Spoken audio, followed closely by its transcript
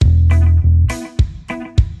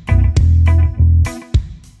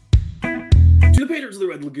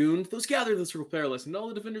Red Lagoon, those gathered in the Circle Perilous, and all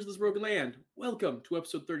the defenders of this broken land. Welcome to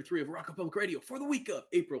episode 33 of Rock Public Radio for the week of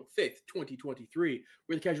April 5th, 2023.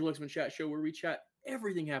 We're the Casual X-Men Chat Show where we chat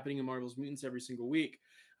everything happening in Marvel's Mutants every single week.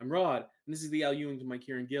 I'm Rod, and this is the Al Ewing to my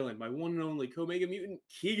Kieran Gillen, my one and only Co-Mega Mutant,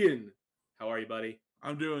 Keegan. How are you, buddy?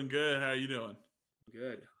 I'm doing good. How are you doing?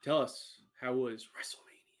 Good. Tell us, how was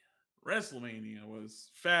WrestleMania? WrestleMania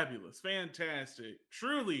was fabulous, fantastic,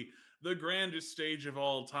 truly the grandest stage of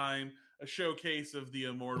all time, a showcase of the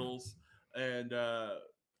Immortals, and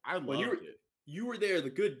I loved it. You were there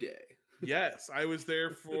the good day. Yes, I was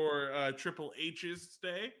there for Triple H's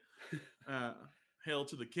day. Hail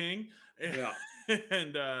to the King. Yeah.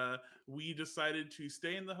 And we decided to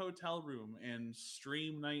stay in the hotel room and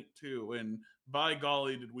stream night 2, and by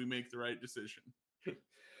golly, did we make the right decision.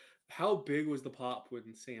 How big was the pop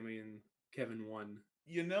when Sammy and Kevin won?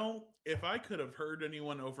 You know, if I could have heard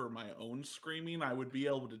anyone over my own screaming, I would be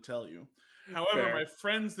able to tell you. However, Fair. my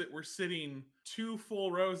friends that were sitting 2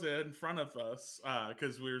 full rows in front of us,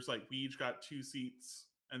 because we each got 2 seats,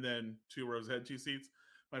 and then 2 rows ahead, 2 seats.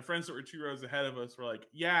 My friends that were 2 rows ahead of us were like,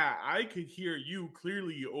 yeah, I could hear you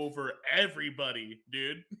clearly over everybody,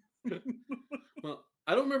 dude. Well,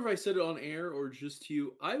 I don't remember if I said it on air or just to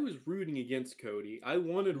you. I was rooting against Cody. I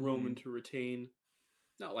wanted Roman to retain.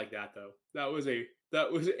 Not like that, though. I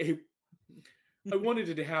wanted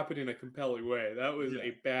it to happen in a compelling way. That was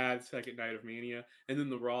a bad second night of Mania. And then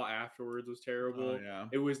the Raw afterwards was terrible. Oh, yeah.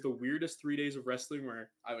 It was the weirdest 3 days of wrestling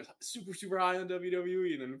where I was super, super high on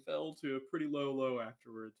WWE and then fell to a pretty low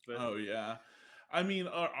afterwards. But oh, yeah. I mean,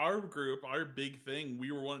 our group, our big thing,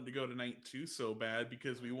 we were wanting to go to night 2 so bad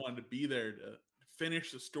because we wanted to be there to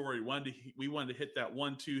finish the story. We wanted to hit that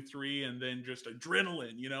 1, 2, 3 and then just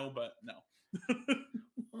adrenaline, but no.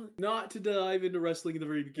 Not to dive into wrestling at the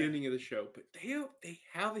very beginning of the show, but they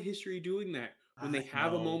have a history of doing that. When they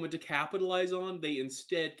have a moment to capitalize on, they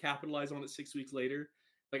instead capitalize on it 6 weeks later.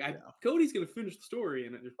 Cody's going to finish the story,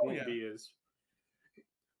 and it won't be as...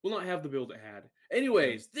 We'll not have the build it had.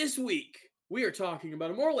 Anyways, this week, we are talking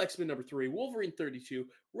about Immortal X-Men number 3, Wolverine 32,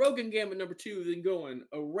 Rogue and Gambit number 2, then going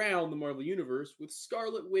around the Marvel Universe with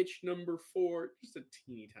Scarlet Witch number 4, just a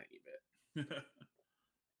teeny tiny bit.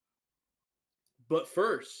 But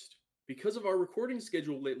first, because of our recording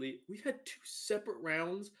schedule lately, we've had 2 separate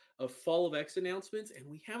rounds of Fall of X announcements, and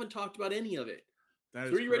we haven't talked about any of it. So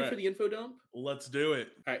are you ready for the info dump? Let's do it.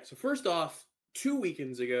 All right, so first off, 2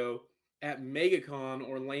 weekends ago at MegaCon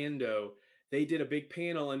Orlando, they did a big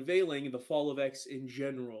panel unveiling the Fall of X in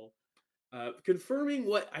general, confirming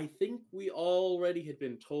what I think we already had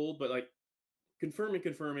been told, but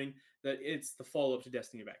confirming that it's the follow-up to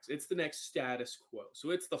Destiny of X. It's the next status quo. So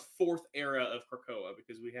it's the 4th era of Krakoa,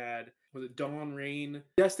 because we had, was it Dawn Reign?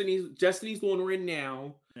 Destiny's the one we're in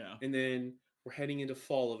now. Yeah. And then we're heading into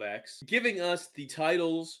Fall of X, giving us the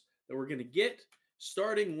titles that we're going to get,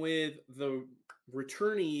 starting with the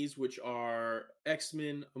returnees, which are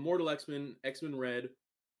X-Men, Immortal X-Men, X-Men Red,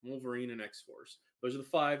 Wolverine, and X-Force. Those are the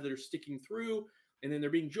 5 that are sticking through. And then they're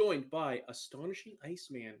being joined by Astonishing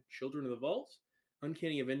Iceman, Children of the Vault,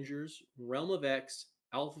 Uncanny Avengers, Realm of X,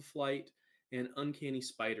 Alpha Flight, and Uncanny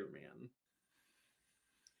Spider-Man.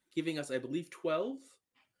 Giving us, I believe, 12?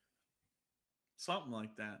 Something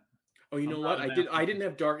like that. Oh, you know what? I didn't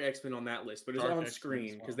have Dark X-Men on that list, but it's on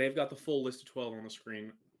screen because they've got the full list of 12 on the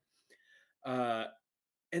screen. And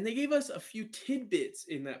they gave us a few tidbits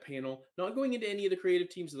in that panel, not going into any of the creative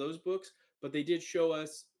teams of those books, but they did show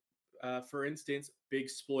us, for instance, big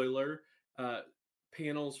spoiler,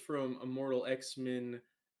 panels from Immortal X-Men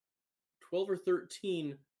 12 or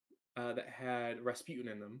 13 that had Rasputin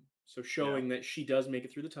in them. So showing that she does make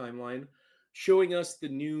it through the timeline. Showing us the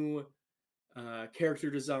new character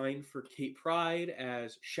design for Kate Pryde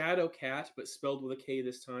as Shadow Cat, but spelled with a K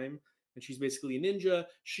this time. And she's basically a ninja.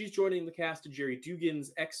 She's joining the cast of Jerry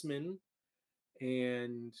Dugan's X-Men.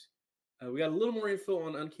 And we got a little more info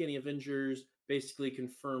on Uncanny Avengers, basically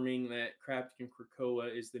confirming that Captain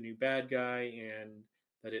Krakoa is the new bad guy and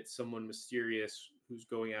that it's someone mysterious who's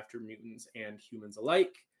going after mutants and humans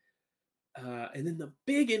alike. And then the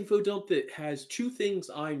big info dump that has 2 things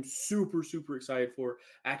I'm super, super excited for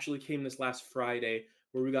actually came this last Friday,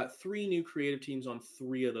 where we got 3 new creative teams on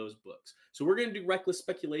 3 of those books. So we're going to do reckless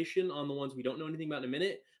speculation on the ones we don't know anything about in a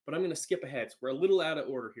minute, but I'm going to skip ahead. So we're a little out of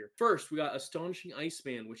order here. First, we got Astonishing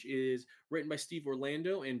Iceman, which is written by Steve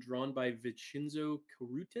Orlando and drawn by Vincenzo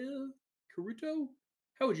Caruto?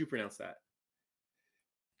 How would you pronounce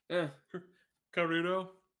that? Caruto?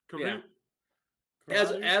 Yeah.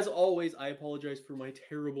 As always, I apologize for my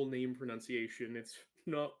terrible name pronunciation. It's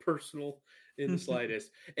not personal in the slightest.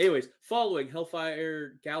 Anyways, following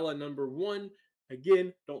Hellfire Gala number 1.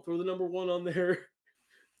 Again, don't throw the number 1 on there.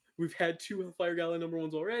 We've had 2 Hellfire Gala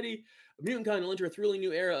 #1s already. Mutant Kind will enter a thrilling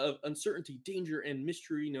new era of uncertainty, danger, and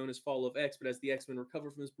mystery known as Fall of X. But as the X-Men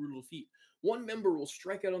recover from this brutal defeat, one member will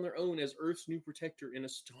strike out on their own as Earth's new protector, an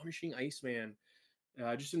astonishing Iceman.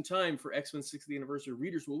 Just in time for X-Men's 60th anniversary,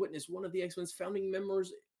 readers will witness one of the X-Men's founding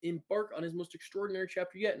members embark on his most extraordinary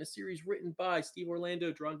chapter yet in a series written by Steve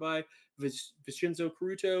Orlando, drawn by Vincenzo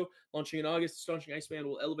Caruto. Launching in August, Astonishing Iceman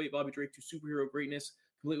will elevate Bobby Drake to superhero greatness,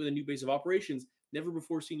 complete with a new base of operations, never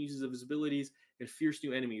before seen uses of his abilities, and fierce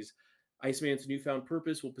new enemies. Iceman's newfound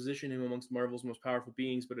purpose will position him amongst Marvel's most powerful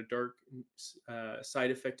beings, but a dark side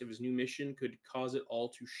effect of his new mission could cause it all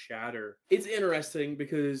to shatter. It's interesting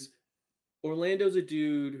because Orlando's a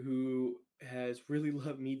dude who has really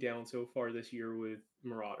let me down so far this year with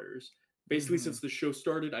Marauders. Basically, Mhm. since the show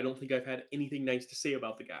started, I don't think I've had anything nice to say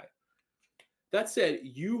about the guy. That said,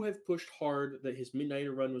 you have pushed hard that his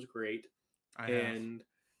Midnighter run was great, I have. and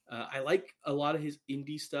I like a lot of his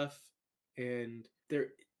indie stuff, and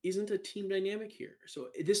there isn't a team dynamic here.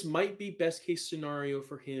 So this might be best case scenario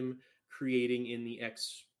for him creating in the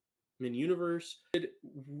X-Men universe.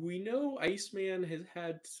 We know Iceman has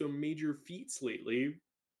had some major feats lately.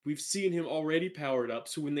 We've seen him already powered up.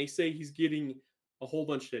 So when they say he's getting a whole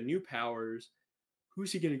bunch of new powers,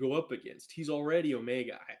 who's he going to go up against? He's already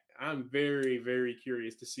Omega. I'm very, very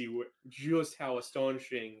curious to see just how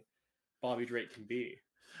astonishing Bobby Drake can be.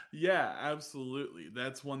 Yeah, absolutely.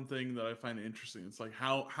 That's one thing that I find interesting. It's like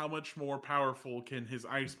how much more powerful can his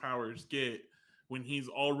ice powers get when he's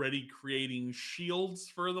already creating shields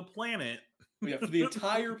for the planet? Yeah, for the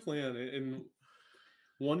entire planet in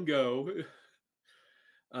one go.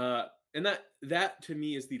 And that to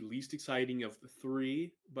me is the least exciting of the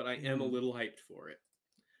three, but I am a Mhm. little hyped for it.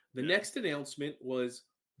 The Yeah. next announcement was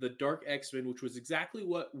the Dark X-Men, which was exactly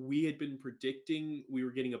what we had been predicting we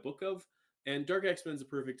were getting a book of. And Dark X-Men is a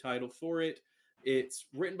perfect title for it. It's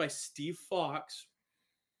written by Steve Fox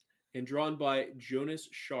and drawn by Jonas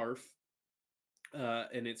Scharf.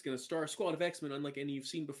 And it's going to star a squad of X-Men unlike any you've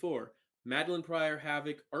seen before. Madeline Pryor,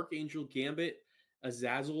 Havoc, Archangel, Gambit,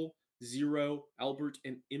 Azazel, Zero, Albert,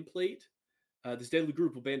 and Implate. This deadly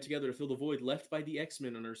group will band together to fill the void left by the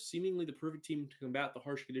X-Men and are seemingly the perfect team to combat the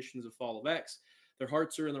harsh conditions of Fall of X. Their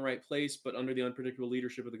hearts are in the right place, but under the unpredictable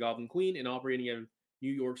leadership of the Goblin Queen and operating out of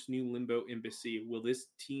New York's new Limbo Embassy. Will this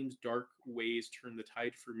team's dark ways turn the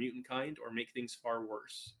tide for mutant kind or make things far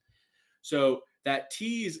worse? So that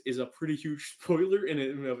tease is a pretty huge spoiler in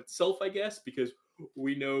and of itself, I guess, because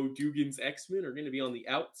we know Dugan's X-Men are going to be on the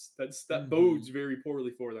outs. That bodes Mhm. very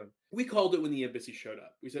poorly for them. We called it when the embassy showed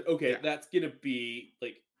up. We said, okay, Yeah. that's going to be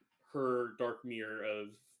like her dark mirror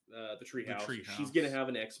of the The treehouse. She's going to treehouse. have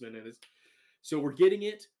an X-Men in it. So we're getting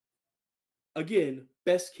it. Again,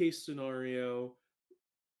 best case scenario,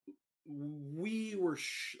 we were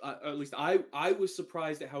at least I was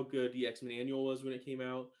surprised at how good the X-Men annual was when it came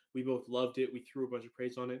out. We both loved it. We threw a bunch of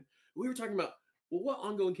praise on it. We were talking about, well, what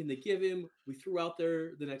ongoing can they give him? We threw out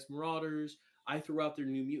there the next Marauders. I threw out their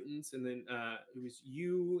New Mutants, and then it was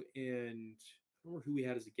you and I don't remember who we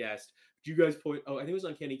had as a guest. But you guys I think it was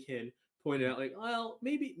Uncanny Ken pointed out like, well,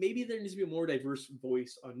 maybe there needs to be a more diverse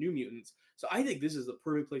voice on New Mutants. So I think this is the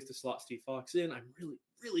perfect place to slot Steve Fox in. I'm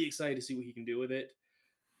really excited to see what he can do with it.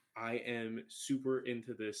 I am super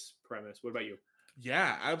into this premise. What about you?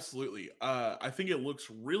 Yeah, absolutely. I think it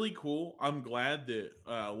looks really cool. I'm glad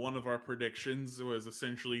that one of our predictions was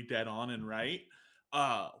essentially dead on and right.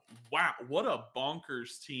 Uh, wow, what a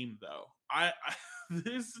bonkers team, though. I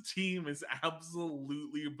this team is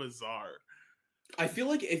absolutely bizarre. I feel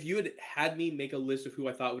like if you had me make a list of who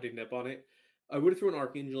I thought would end up on it, I would have thrown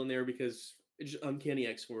Archangel in there because it's just uncanny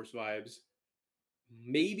X Force vibes.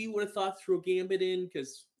 Maybe would have thought throw Gambit in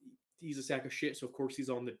because he's a sack of shit, so of course he's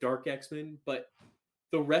on the Dark X Men. But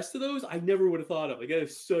the rest of those, I never would have thought of. Like that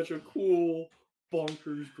is such a cool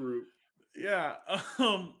bonkers group. Yeah.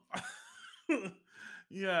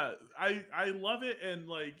 Yeah, I love it, and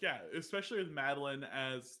like, yeah, especially with Madeline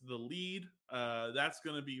as the lead. That's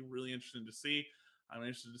gonna be really interesting to see. I'm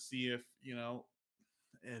interested to see if,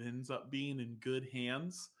 it ends up being in good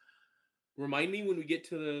hands. Remind me when we get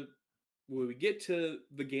to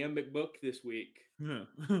the Gambit book this week.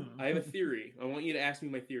 I have a theory. I want you to ask me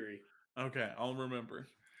my theory. Okay, I'll remember.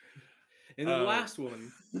 And then the Uh, last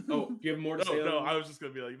one. Oh, do you have more to say no, on? I was just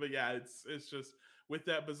gonna be like, but yeah, it's just with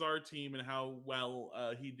that bizarre team and how well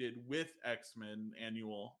he did with X-Men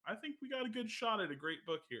Annual. I think we got a good shot at a great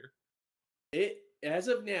book here. It as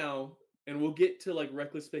of now, and we'll get to like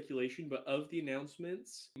reckless speculation, but of the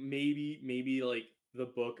announcements, maybe like the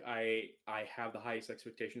book I have the highest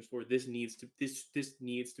expectations for. This needs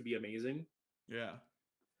to be amazing. Yeah.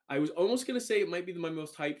 I was almost gonna say it might be my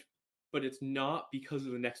most hyped but it's not because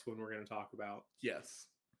of the next one we're going to talk about. Yes.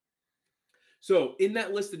 So in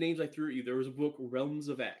that list of names I threw at you, there was a book, Realms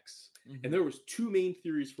of X. And there was two main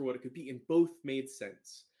theories for what it could be, and both made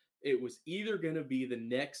sense. It was either going to be the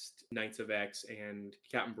next Knights of X and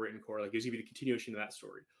Captain Britain Corps, like it was going to be the continuation of that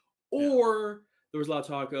story. Or there was a lot of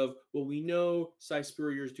talk of, well, we know Cy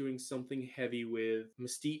Spurrier is doing something heavy with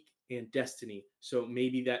Mystique and Destiny. So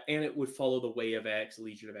maybe that, and it would follow the Way of X,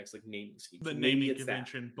 Legion of X, like naming scheme. The so naming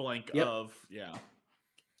convention blank of,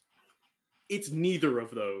 It's neither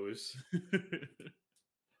of those.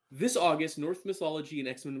 This August, Norse mythology and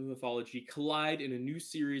X-Men mythology collide in a new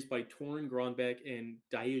series by Torunn Grønbekk and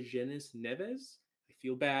Diogenes Neves. I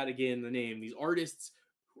feel bad, again, the name. These artists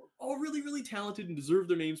who are all really, really talented and deserve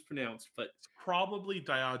their names pronounced, but... It's probably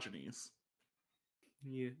Diogenes.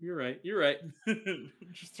 Yeah, you're right. You're right.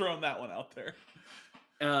 Just throwing that one out there.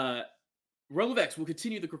 Realm of X will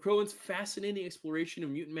continue the Krakoans' fascinating exploration of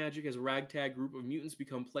mutant magic as a ragtag group of mutants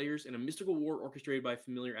become players in a mystical war orchestrated by a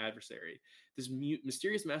familiar adversary. This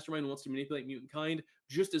mysterious mastermind wants to manipulate mutant kind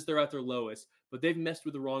just as they're at their lowest, but they've messed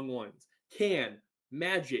with the wrong ones. Can,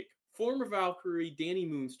 Magic, former Valkyrie, Danny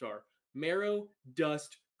Moonstar, Marrow,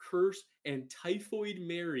 Dust, Curse, and Typhoid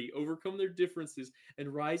Mary overcome their differences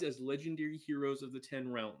and rise as legendary heroes of the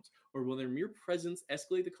Ten Realms? Or will their mere presence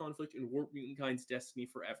escalate the conflict and warp mutantkind's destiny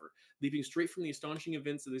forever? Leaping straight from the astonishing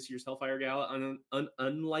events of this year's Hellfire Gala, an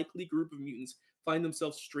unlikely group of mutants find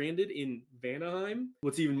themselves stranded in Vanaheim.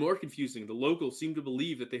 What's even more confusing, the locals seem to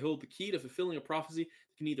believe that they hold the key to fulfilling a prophecy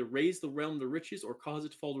that can either raise the realm to riches or cause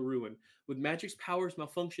it to fall to ruin. With magic's powers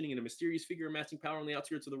malfunctioning and a mysterious figure amassing power on the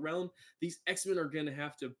outskirts of the realm, these X-Men are going to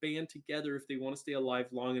have to band together if they want to stay alive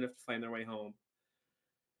long enough to find their way home.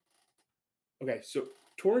 Okay, so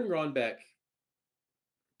Torunn Grønbekk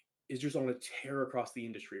is just on a tear across the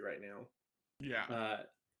industry right now. Yeah.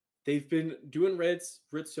 They've been doing Red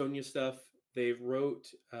Sonja stuff. They've wrote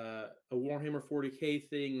a Warhammer 40k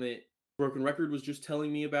thing that Broken Record was just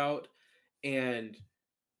telling me about. And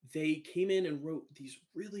they came in and wrote these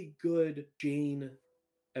really good Jane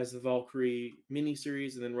as the Valkyrie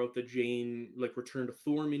miniseries, and then wrote the Jane, like, Return to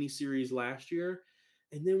Thor miniseries last year.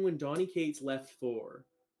 And then when Donny Cates left Thor,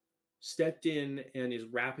 stepped in and is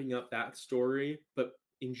wrapping up that story, but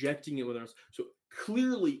injecting it with Norse. So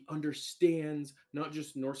clearly understands not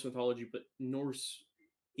just Norse mythology, but Norse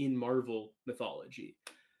in Marvel mythology.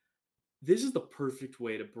 This is the perfect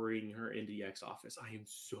way to bring her into the X Office. I am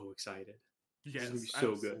so excited. Yes, it's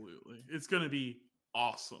so absolutely. Good. It's going to be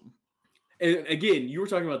awesome. And again, you were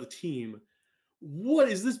talking about the team. What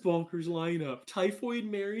is this bonkers lineup? Typhoid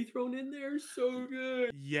Mary thrown in there? So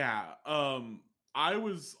good. Yeah. I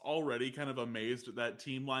was already kind of amazed at that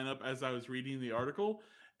team lineup as I was reading the article.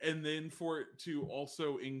 And then for it to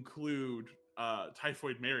also include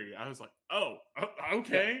Typhoid Mary, I was like, oh,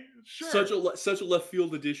 okay, yeah. Sure. Such a left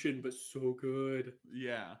field addition, but so good.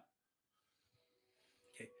 Yeah.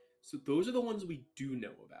 Okay, so those are the ones we do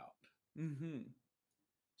know about. Mm-hmm.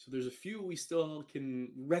 So there's a few we still can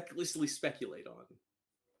recklessly speculate on.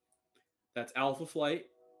 That's Alpha Flight.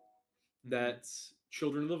 Mm-hmm. That's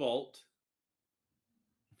Children of the Vault.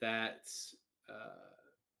 That's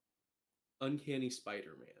Uncanny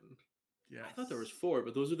Spider-Man. Yeah, I thought there was 4,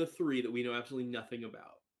 but those are the 3 that we know absolutely nothing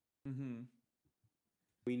about. Mm-hmm.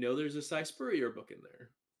 We know there's a Cy Spurrier book in there.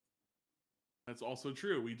 That's also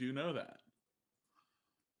true. We do know that.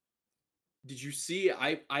 Did you see?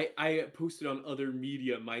 I posted on other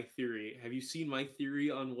media my theory. Have you seen my theory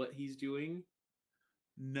on what he's doing?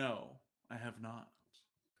 No, I have not.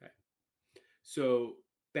 Okay. So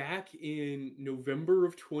back in November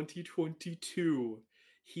of 2022,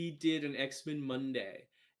 he did an X-Men Monday,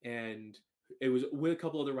 and it was with a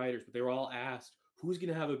couple other writers, but they were all asked, who's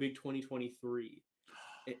going to have a big 2023?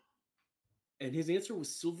 And his answer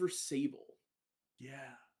was Silver Sable.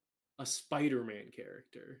 Yeah. A Spider-Man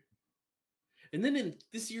character. And then in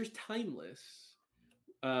this year's Timeless,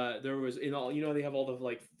 there was, in all, you know, they have all the,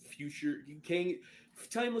 like, future Kang.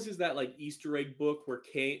 Timeless is that, like, Easter egg book where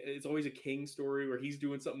Kang, it's always a Kang story where he's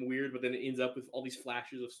doing something weird, but then it ends up with all these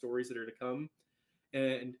flashes of stories that are to come.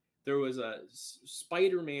 And there was a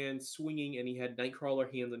Spider-Man swinging, and he had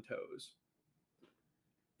Nightcrawler hands and toes.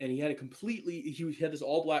 And he had he had this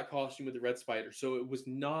all black costume with the red spider. So it was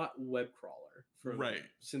not Webcrawler from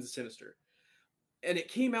Sins of Sinister. And it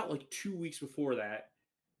came out like 2 weeks before that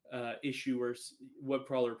issue where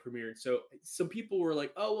Webcrawler premiered. So some people were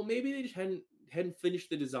like, oh, well, maybe they just hadn't finished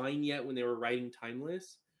the design yet when they were writing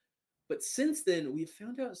Timeless. But since then, we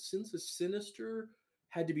found out Sins of Sinister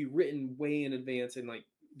had to be written way in advance, and like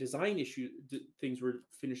design things were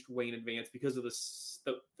finished way in advance because of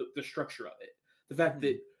the structure of it. The fact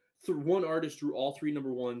that one artist drew all 3 number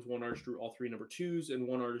 1s, one artist drew all 3 number 2s, and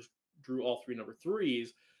one artist drew all 3 number 3s.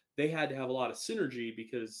 They had to have a lot of synergy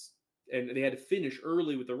because, and they had to finish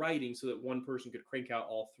early with the writing so that one person could crank out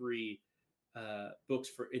all 3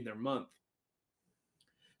 books in their month.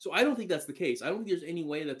 So I don't think that's the case. I don't think there's any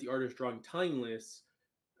way that the artist drawing Timeless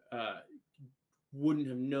wouldn't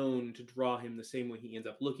have known to draw him the same way he ends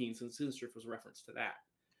up looking, since Sinister was a reference to that.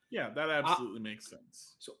 Yeah, that absolutely makes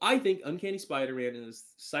sense. So I think Uncanny Spider-Man is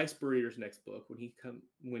Cy Spurrier's next book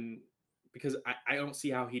because I don't see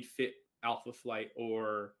how he'd fit Alpha Flight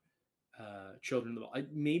or Children of the Vault.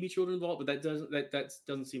 Maybe Children of the Vault, but that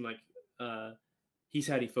doesn't seem like he's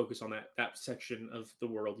had any focus on that section of the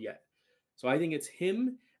world yet. So I think it's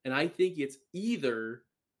him, and I think it's either,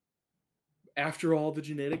 after all the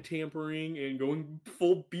genetic tampering and going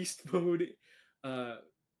full beast mode,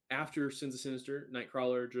 after Sins of Sinister,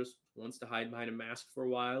 Nightcrawler just wants to hide behind a mask for a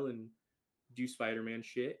while and do Spider-Man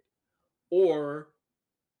shit. Or,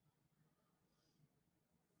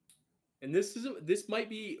 and this might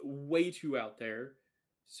be way too out there.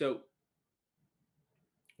 So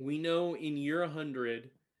we know in year 100,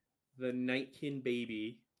 the Nightkin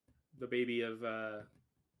baby, the baby of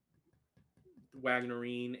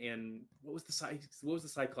Wagnerine, and what was the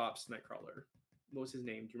Cyclops Nightcrawler? What was his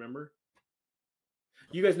name? Do you remember?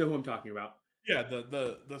 You guys know who I'm talking about. Yeah,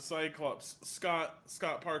 the Cyclops,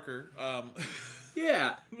 Scott Parker.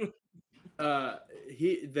 Yeah.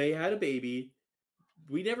 They had a baby.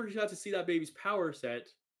 We never got to see that baby's power set.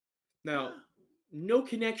 Now, no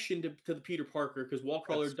connection to the Peter Parker, because Wall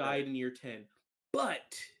Crawler died in year 10.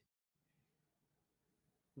 But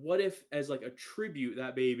what if, as like a tribute,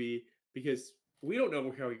 that baby, because we don't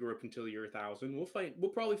know how he grew up until year 1000. We'll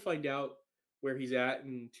probably find out where he's at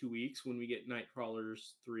in 2 weeks when we get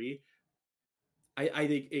Nightcrawlers 3. I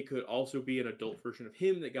think it could also be an adult version of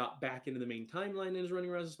him that got back into the main timeline and is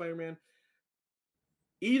running around as Spider-Man.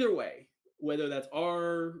 Either way, whether that's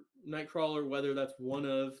our Nightcrawler, whether that's one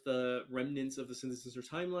of the remnants of the Sins of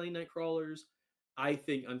Sinister timeline Nightcrawlers, I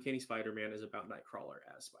think Uncanny Spider-Man is about Nightcrawler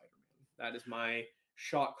as Spider-Man. That is my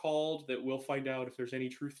shot called, that we'll find out if there's any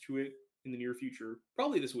truth to it in the near future,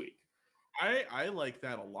 probably this week. I like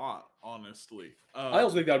that a lot, honestly. I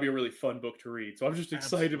also think that would be a really fun book to read, so I'm just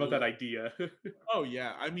excited about that idea. Oh,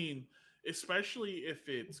 yeah. I mean, especially if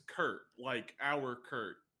it's Kurt, like our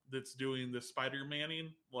Kurt, that's doing the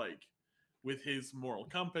Spider-Manning, like with his moral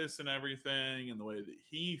compass and everything and the way that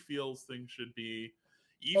he feels things should be.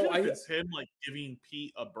 Even if it's him like giving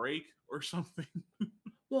Pete a break or something.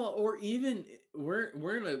 Well, or even we're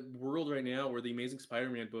in a world right now where the Amazing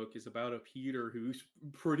Spider-Man book is about a Peter who's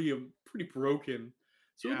pretty broken.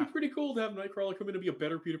 So it'd be pretty cool to have Nightcrawler come in and be a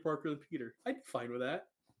better Peter Parker than Peter. I'd be fine with that.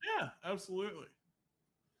 Yeah, absolutely.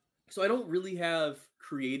 So I don't really have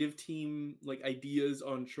creative team like ideas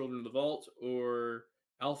on Children of the Vault or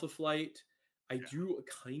Alpha Flight. I do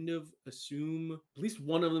kind of assume at least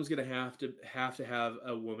one of them is going to have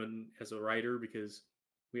a woman as a writer, because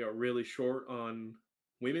we are really short on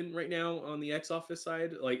women right now on the X Office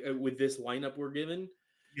side, like with this lineup we're given.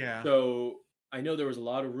 Yeah. So I know there was a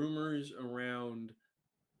lot of rumors around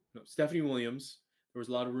Stephanie Williams. There was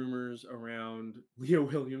a lot of rumors around Leah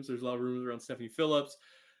Williams. There's a lot of rumors around Stephanie Phillips.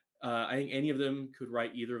 I think any of them could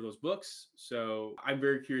write either of those books. So I'm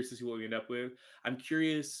very curious to see what we end up with. I'm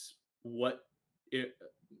curious what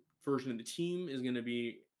version of the team is going to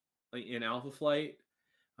be in Alpha Flight.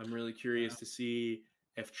 I'm really curious to see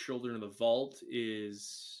if Children of the Vault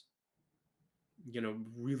is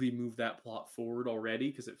really move that plot forward already,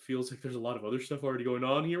 because it feels like there's a lot of other stuff already going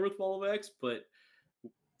on here with Fall of X, but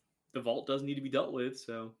the Vault does need to be dealt with.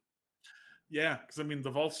 So yeah, because I mean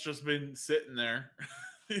the Vault's just been sitting there.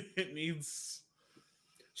 It needs.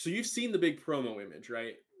 So you've seen the big promo image,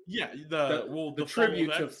 right? Yeah, the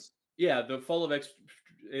tribute to the Fall of X.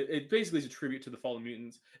 It basically is a tribute to the Fall of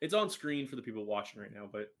Mutants. It's on screen for the people watching right now,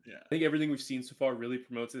 but I think everything we've seen so far really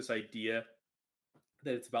promotes this idea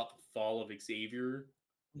that it's about the fall of Xavier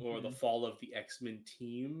or the fall of the X-Men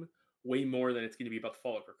team way more than it's going to be about the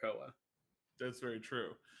fall of Krakoa. That's very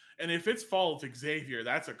true. And if it's fall of Xavier,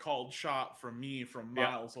 that's a called shot from me from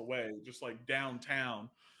miles away, just like downtown.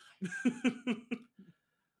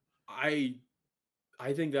 I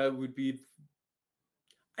think that would be.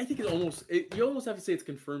 I think you almost have to say it's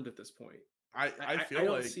confirmed at this point. I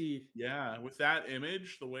feel with that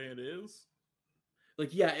image, the way it is.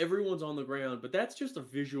 Like, yeah, everyone's on the ground, but that's just a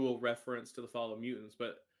visual reference to the fall of mutants.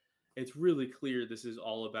 But it's really clear this is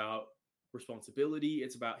all about responsibility.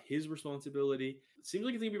 It's about his responsibility. It seems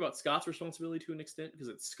like it's going to be about Scott's responsibility to an extent, because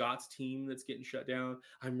it's Scott's team that's getting shut down.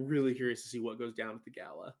 I'm really curious to see what goes down at the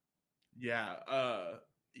gala. Yeah.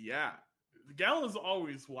 Gala's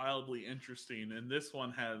always wildly interesting, and this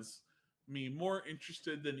one has me more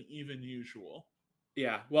interested than even usual.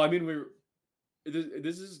 Yeah. Well, I mean,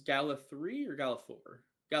 this is Gala 3 or Gala 4?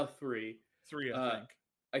 Gala 3. 3, I Uh, think.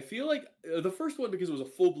 I feel like the first one, because it was a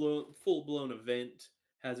full blown event,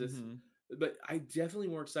 has this. Mm-hmm. But I definitely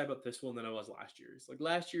more excited about this one than I was last year's. Like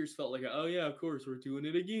last year's felt like, oh yeah, of course we're doing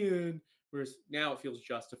it again. Whereas now it feels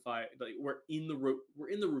justified. Like we're in the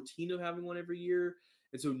routine of having one every year,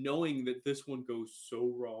 and so knowing that this one goes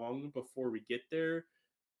so wrong before we get there,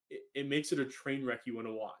 it makes it a train wreck you want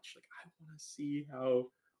to watch. Like I want to see how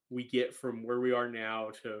we get from where we are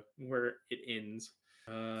now to where it ends.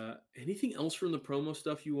 Anything else from the promo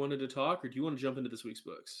stuff you wanted to talk, or do you want to jump into this week's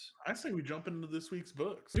books? I say we jump into this week's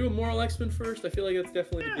books. Do a Moral X-Men first. I feel like that's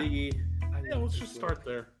definitely the biggie. Yeah, let's just start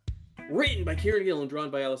there. Written by Kieran Gill and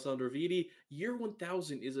drawn by Alessandro Vitti, Year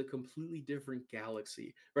 1000 is a completely different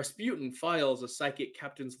galaxy. Rasputin files a psychic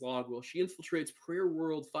captain's log while she infiltrates Prayer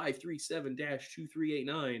World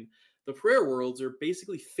 537-2389. The Prayer Worlds are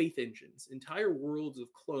basically faith engines, entire worlds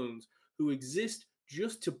of clones who exist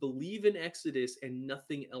just to believe in Exodus and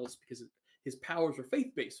nothing else, because his powers are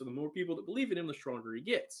faith-based, so the more people that believe in him, the stronger he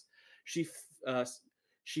gets. She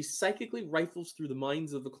psychically rifles through the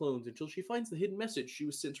minds of the clones until she finds the hidden message she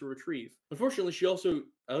was sent to retrieve. Unfortunately, she also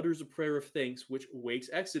utters a prayer of thanks, which wakes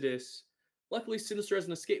Exodus. Luckily, Sinister has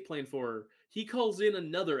an escape plan for her. He calls in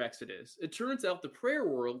another Exodus. It turns out the Prayer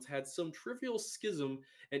Worlds had some trivial schism,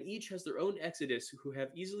 and each has their own Exodus who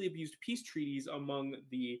have easily abused peace treaties among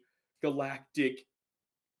the galactic.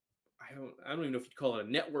 I don't even know if you'd call it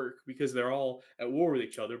a network, because they're all at war with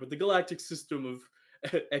each other, but the galactic system of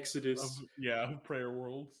Exodus. Prayer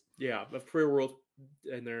Worlds. Yeah, of Prayer World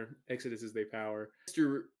and their Exoduses they power.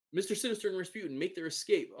 Mr. Sinister and Rasputin make their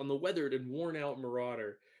escape on the weathered and worn out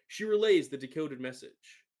Marauder. She relays the decoded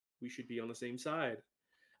message. We should be on the same side.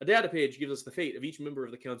 A data page gives us the fate of each member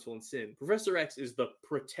of the Council in Sin. Professor X is the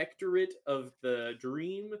protectorate of the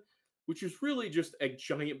Dream, which is really just a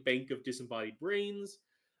giant bank of disembodied brains.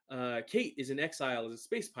 Kate is in exile as a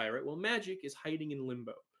space pirate, while Magic is hiding in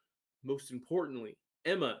limbo. Most importantly,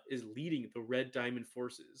 Emma is leading the Red Diamond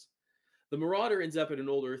forces. The Marauder ends up at an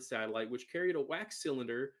old Earth satellite, which carried a wax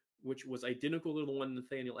cylinder, which was identical to the one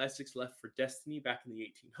Nathaniel Essex left for Destiny back in the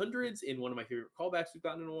 1800s, in one of my favorite callbacks we've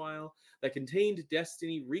gotten in a while, that contained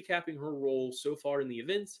Destiny recapping her role so far in the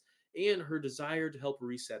events and her desire to help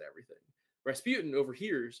reset everything. Rasputin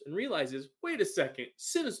overhears and realizes, wait a second,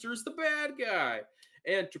 Sinister's the bad guy.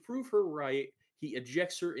 And to prove her right, he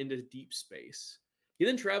ejects her into deep space. He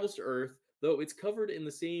then travels to Earth, though it's covered in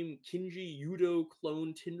the same Kinji Yudo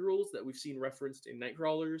clone tendrils that we've seen referenced in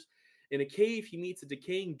Nightcrawlers. In a cave, he meets a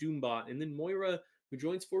decaying Doombot, and then Moira, who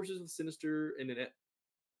joins forces with Sinister in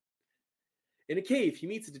a cave, he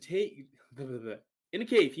meets a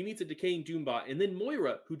decaying Doombot, and then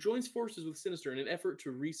Moira, who joins forces with Sinister in an effort to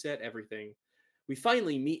reset everything. We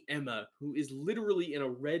finally meet Emma, who is literally in a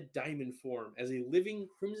red diamond form as a living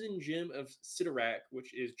crimson gem of Sidorak,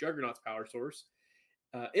 which is Juggernaut's power source.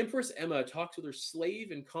 Empress Emma talks with her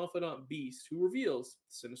slave and confidant Beast, who reveals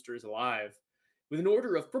Sinister is alive. With an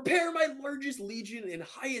order of prepare my largest legion and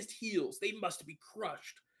highest heels, they must be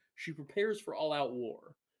crushed, she prepares for all-out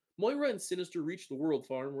war. Moira and Sinister reach the World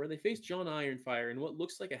Farm, where they face John Ironfire in what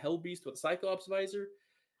looks like a Hell Beast with a Cyclops visor.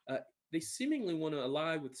 They seemingly want to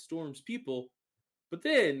ally with Storm's people, but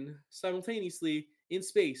then, simultaneously, in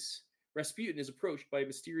space, Rasputin is approached by a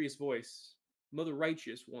mysterious voice. Mother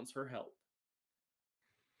Righteous wants her help.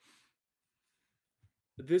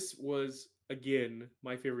 This was, again,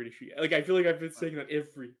 my favorite issue. Like, I feel like I've been saying that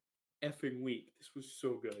every effing week. This was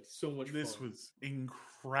so good. So much fun. This was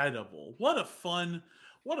incredible. What a fun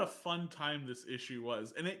time this issue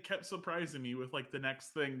was. And it kept surprising me with like the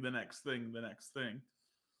next thing.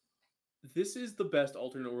 This is the best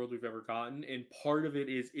alternate world we've ever gotten, and part of it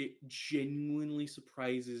is it genuinely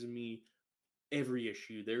surprises me every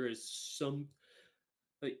issue. There is some,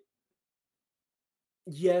 like,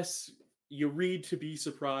 yes, you read to be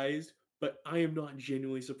surprised, but I am not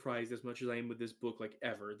genuinely surprised as much as I am with this book, like,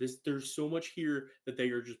 ever. There's so much here that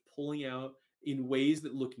they are just pulling out in ways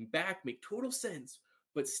that, looking back, make total sense,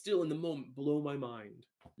 but still in the moment blow my mind.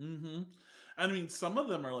 Mm-hmm. I mean, some of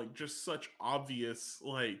them are like just such obvious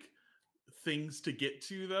like things to get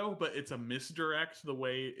to, though, but it's a misdirect the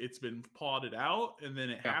way it's been plotted out, and then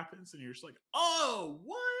it happens, and you're just like, oh,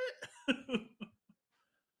 what?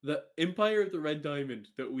 The Empire of the Red Diamond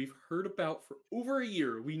that we've heard about for over a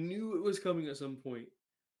year, we knew it was coming at some point,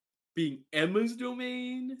 being Emma's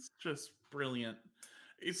domain. It's just brilliant.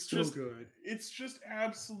 It's so just good. It's just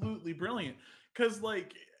absolutely brilliant. Because,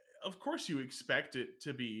 like, of course you expect it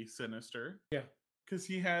to be Sinister. Yeah. because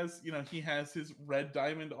he has, he has his red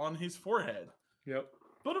diamond on his forehead. Yep.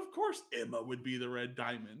 But of course, Emma would be the red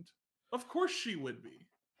diamond. Of course, she would be.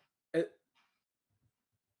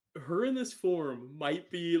 Her in this form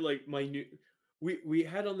might be like my new. We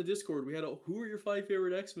had on the Discord. We had a who are your 5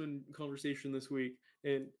 favorite X-Men conversation this week,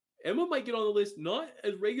 and Emma might get on the list. Not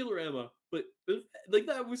as regular Emma, but like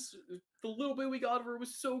that was the little bit we got of her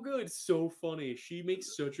was so good, so funny. She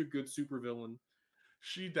makes such a good supervillain.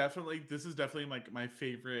 This is definitely like my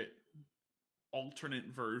favorite alternate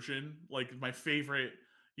version, like my favorite,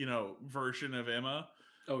 version of Emma.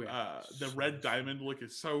 Oh yeah, The red diamond look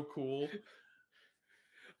is so cool.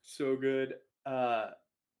 So good. And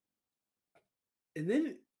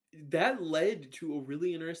then that led to a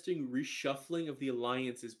really interesting reshuffling of the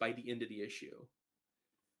alliances by the end of the issue.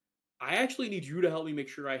 I actually need you to help me make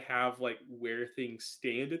sure I have like where things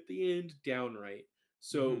stand at the end down right.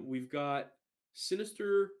 So we've got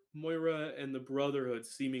Sinister, Moira, and the Brotherhood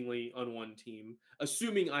seemingly on one team,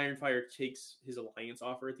 assuming Ironfire takes his alliance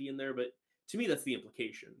offer at the end there. But to me, that's the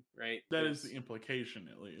implication, right? That is the implication,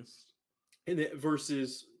 at least. And it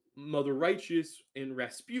versus Mother Righteous and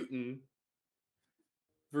Rasputin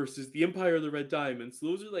versus the Empire of the Red Diamonds. So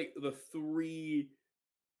those are like the 3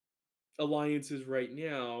 alliances right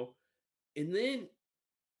now. And then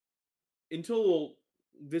until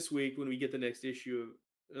this week, when we get the next issue,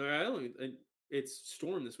 it's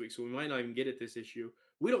Storm this week, so we might not even get it this issue.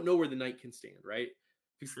 We don't know where the Knight can stand, right?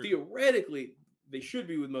 Because theoretically, they should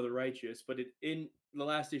be with Mother Righteous, but in the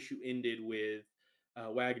last issue ended with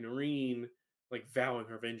Wagnerine like vowing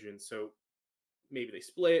her vengeance. So maybe they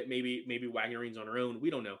split. Maybe Wagnerine's on her own. We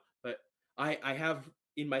don't know. But I have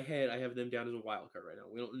in my head, I have them down as a wild card right now.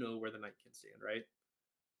 We don't know where the Knight can stand, right?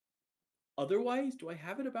 Otherwise, do I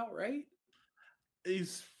have it about right?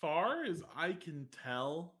 As far as I can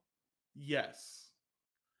tell, yes.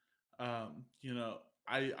 I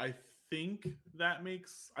think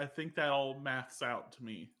that all maths out to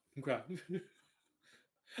me. Okay.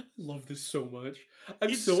 I love this so much. I'm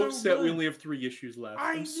It's so upset good. we only have 3 issues left.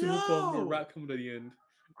 I'm so bummed we're not coming to the end.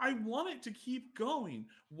 I want it to keep going.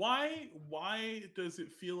 Why does it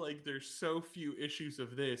feel like there's so few issues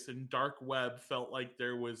of this and Dark Web felt like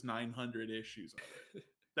there was 900 issues of it?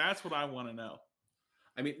 That's what I want to know.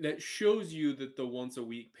 I mean, that shows you that the once a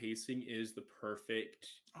week pacing is the perfect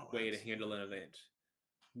way to handle an event.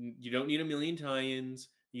 You don't need a million tie-ins.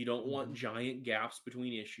 You don't want giant gaps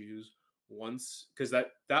between issues. Because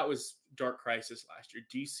that was Dark Crisis last year.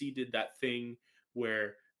 DC did that thing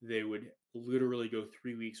where they would literally go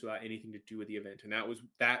 3 weeks without anything to do with the event, and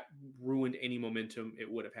that ruined any momentum it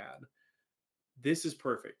would have had. This is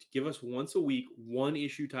perfect. Give us once a week, 1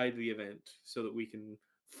 issue tied to the event, so that we can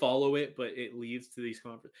follow it, but it leads to these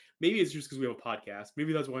conferences. Maybe it's just because we have a podcast.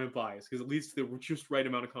 Maybe that's why I'm biased, because it leads to the just right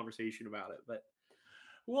amount of conversation about it. But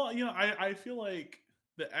well, I feel like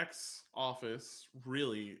the X office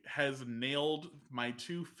really has nailed my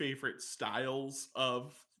 2 favorite styles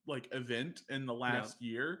of like event in the last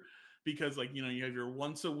year, because like you have your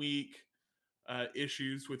once a week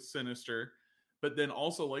issues with Sinister, but then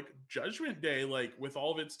also like Judgment Day, like with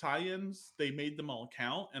all of its tie-ins, they made them all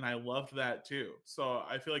count, and I loved that too. So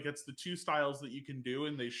I feel like it's the 2 styles that you can do,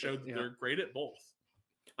 and they showed that they're great at both.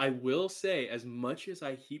 I will say, as much as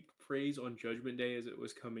I heaped praise on Judgment Day as it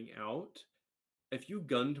was coming out, if you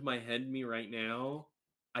gunned my head me right now,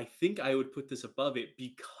 I think I would put this above it,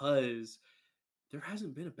 because there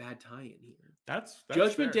hasn't been a bad tie-in here. That's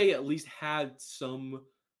Judgment fair. Day at least had some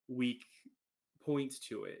weak points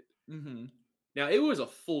to it. Now, it was a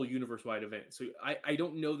full universe-wide event, so I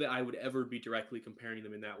don't know that I would ever be directly comparing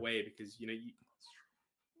them in that way, because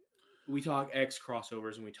we talk X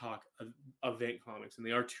crossovers and we talk event comics, and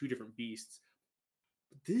they are 2 different beasts.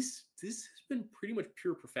 This has been pretty much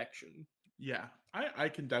pure perfection. Yeah, I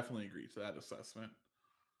can definitely agree to that assessment.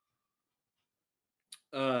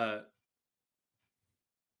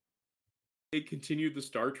 It continued the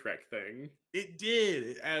Star Trek thing. It did.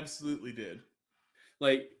 It absolutely did.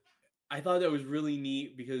 Like, I thought that was really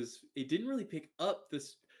neat, because it didn't really pick up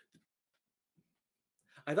this.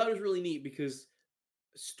 I thought it was really neat because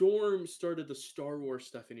Storm started the Star Wars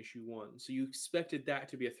stuff in issue 1, so you expected that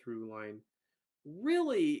to be a through line.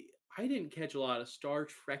 Really, I didn't catch a lot of Star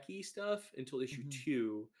Trek-y stuff until issue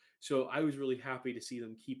 2, so I was really happy to see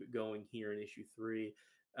them keep it going here in issue 3.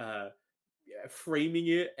 Framing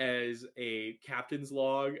it as a captain's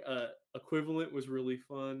log equivalent was really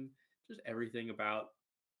fun. Just everything about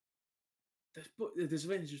this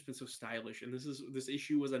event has just been so stylish, and this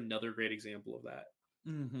issue was another great example of that.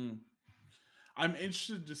 I'm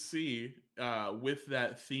interested to see with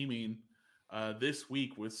that theming this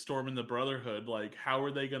week with Storm and the Brotherhood. Like, how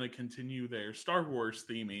are they going to continue their Star Wars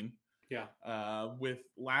theming? Yeah. With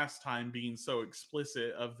last time being so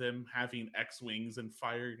explicit of them having X-wings and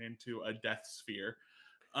firing into a Death Sphere.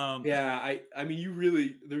 Yeah, I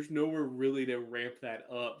mean, there's nowhere really to ramp that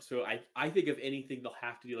up. So I think if anything, they'll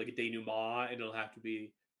have to do like a denouement, and it'll have to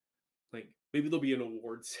be like maybe there'll be an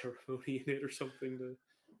award ceremony in it or something.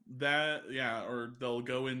 Or they'll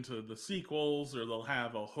go into the sequels, or they'll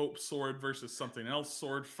have a Hope sword versus something else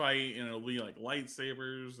sword fight, and it'll be like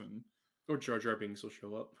lightsabers or Jar Jar Binks will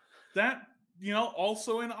show up. That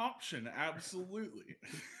also an option, absolutely.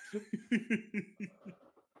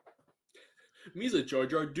 Me's a Jar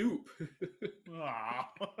Jar dupe.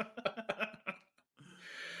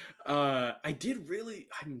 I'm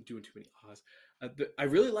doing too many ahs. I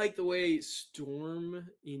really like the way Storm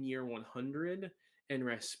in year 100 and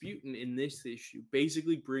Rasputin in this issue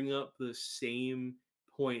basically bring up the same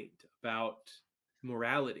point about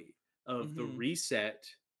morality of the reset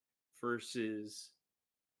versus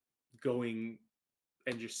going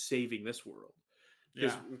and just saving this world.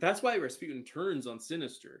 Because that's why Rasputin turns on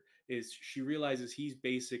Sinister, is she realizes he's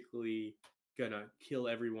basically gonna kill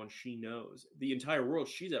everyone she knows, the entire world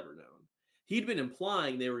she's ever known. He'd been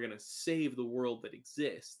implying they were gonna save the world that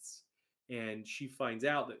exists, and she finds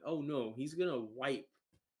out that, oh no, he's gonna wipe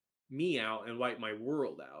me out and wipe my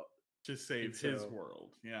world out to save his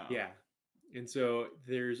world. Yeah. And so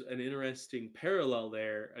there's an interesting parallel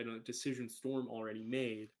there, and a decision Storm already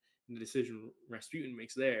made, and the decision Rasputin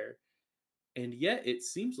makes there. And yet it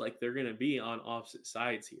seems like they're going to be on opposite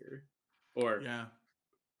sides here, or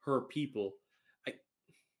her people.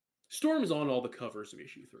 Storm is on all the covers of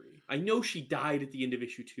issue 3. I know she died at the end of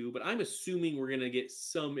issue 2, but I'm assuming we're going to get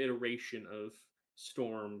some iteration of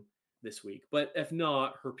Storm this week. But if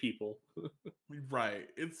not, her people. Right.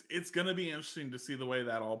 It's going to be interesting to see the way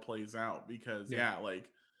that all plays out, because like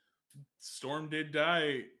Storm did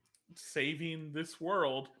die saving this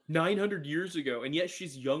world 900 years ago, and yet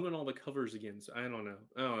she's young on all the covers again. So I don't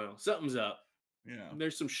know. Something's up. Yeah.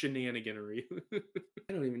 There's some shenaniganery.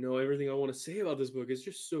 I don't even know everything I want to say about this book. It's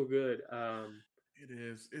just so good. It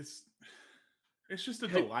is. It's just a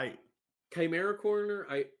delight. Chimera Corner,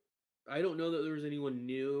 I don't know that there was anyone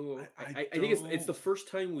new. I think it's the first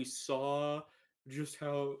time we saw just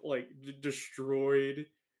how like destroyed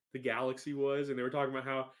the galaxy was, and they were talking about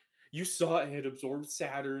how you saw it had absorbed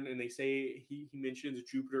Saturn, and they say he mentions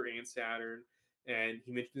Jupiter and Saturn, and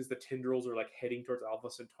he mentions the tendrils are like heading towards Alpha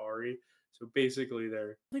Centauri. So basically, I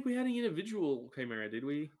don't think we had any individual Chimera, did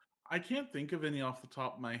we? I can't think of any off the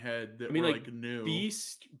top of my head that were like new.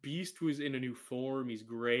 Beast was in a new form. He's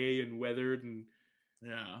gray and weathered, and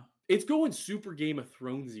it's going super Game of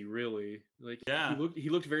Thronesy, really. Like he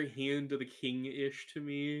looked very Hand of the King-ish to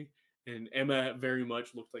me, and Emma very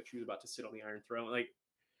much looked like she was about to sit on the Iron Throne. Like,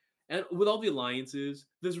 and with all the alliances,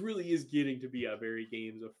 this really is getting to be a very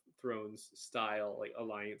Games of Thrones style like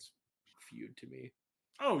alliance feud to me.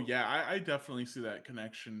 Oh yeah, I definitely see that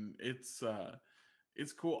connection. It's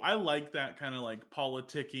cool. I like that kind of like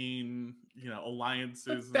politicking,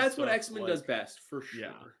 alliances. That's what X-Men does best, for sure.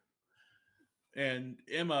 Yeah. And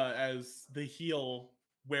Emma as the heel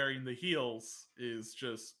wearing the heels is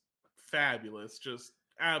just fabulous. Just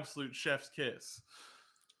absolute chef's kiss.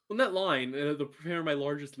 Well, that line, the prepare my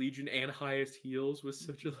largest legion and highest heels, was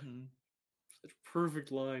such a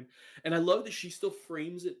perfect line. And I love that she still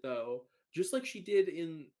frames it though, just like she did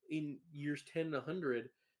in years 10 and 100.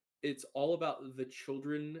 It's all about the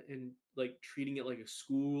children and like treating it like a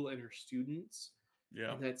school and her students.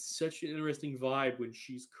 Yeah. And that's such an interesting vibe when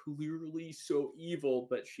she's clearly so evil,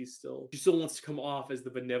 but she still wants to come off as the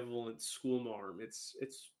benevolent school marm. It's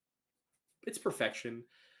perfection.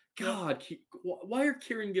 God, why are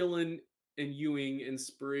Kieran Gillen and Ewing and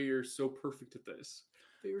Spurrier so perfect at this?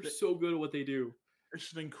 They are so good at what they do.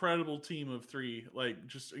 It's an incredible team of 3, like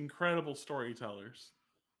just incredible storytellers.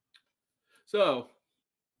 So,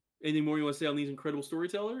 anything more you want to say on these incredible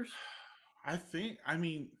storytellers? I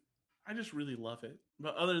just really love it.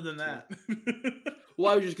 But other than that,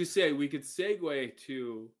 well, I was just gonna say we could segue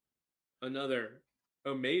to another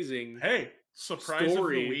amazing surprise of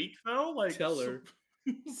the week though. Like teller,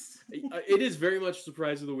 it is very much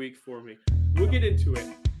surprise of the week for me. We'll get into it.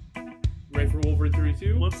 Ready for Wolverine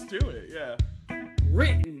 32? Let's do it. Yeah.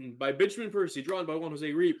 Written by Benjamin Percy, drawn by Juan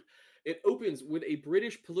Jose Reap. It opens with a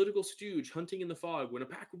British political stooge hunting in the fog when a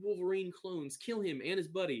pack of Wolverine clones kill him and his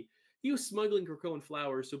buddy. He was smuggling Krakoan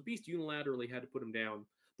flowers, so Beast unilaterally had to put him down.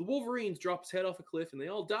 The Wolverines drop his head off a cliff, and they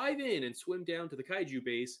all dive in and swim down to the Kaiju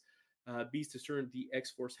base Beast has turned the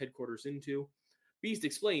X-Force headquarters into. Beast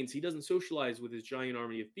explains he doesn't socialize with his giant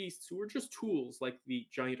army of beasts who are just tools like the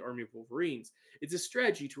giant army of Wolverines. It's a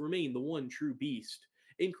strategy to remain the one true beast.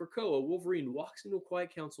 In Krakoa, Wolverine walks into a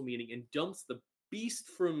quiet council meeting and dumps the beast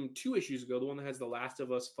from 2 issues ago, the one that has the Last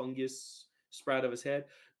of Us fungus sprout out of his head,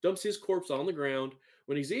 dumps his corpse on the ground.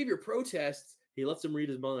 When Xavier protests, he lets him read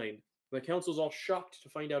his mind. The council's all shocked to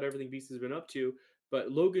find out everything Beast has been up to,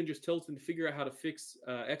 but Logan just tells them to figure out how to fix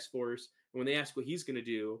X-Force, and when they ask what he's going to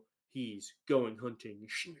do, he's going hunting.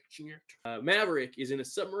 Maverick is in a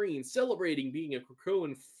submarine celebrating being a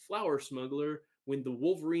Krakoan flower smuggler when the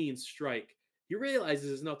Wolverines strike. He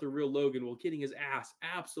realizes it's not the real Logan while getting his ass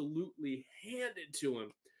absolutely handed to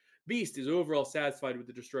him. Beast is overall satisfied with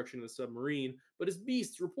the destruction of the submarine, but his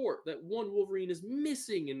Beasts report that one Wolverine is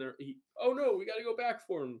missing in there. Oh no, we got to go back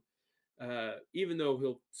for him. Even though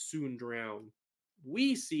he'll soon drown.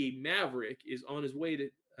 We see Maverick is on his way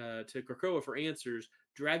to Krakoa for answers,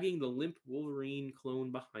 dragging the limp Wolverine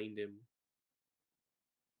clone behind him.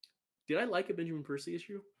 Did I like a Benjamin Percy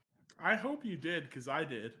issue? I hope you did, because I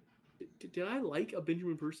did. Did I like a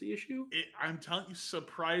Benjamin Percy issue? I'm telling you,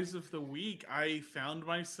 surprise of the week. I found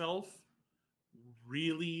myself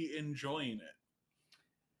really enjoying it.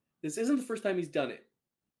 This isn't the first time he's done it.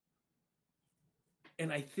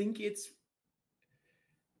 And I think it's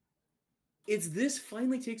this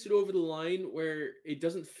finally takes it over the line where it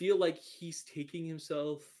doesn't feel like he's taking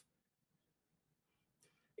himself.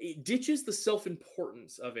 It ditches the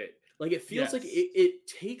self-importance of it. Like it feels like it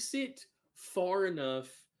takes it far enough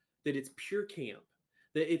that it's pure camp.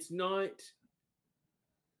 That it's not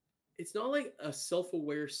like a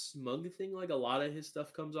self-aware smug thing like a lot of his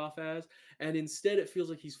stuff comes off as. And instead it feels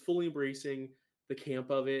like he's fully embracing the camp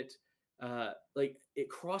of it. Like it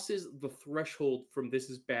crosses the threshold from this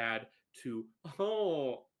is bad to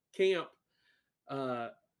camp.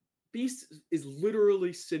 Beast is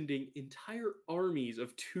literally sending entire armies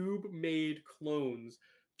of tube-made clones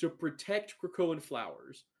to protect Krakoan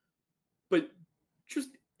flowers, but just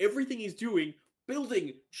everything he's doing,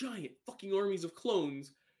 building giant fucking armies of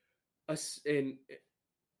clones, and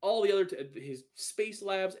all the other his space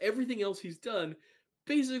labs, everything else he's done.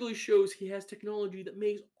 Basically shows he has technology that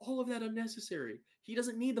makes all of that unnecessary. He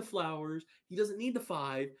doesn't need the flowers. He doesn't need the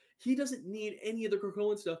 5. He doesn't need any of the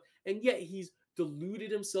Krakoan stuff. And yet he's deluded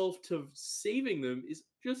himself to saving them is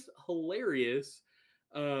just hilarious.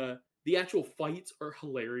 The actual fights are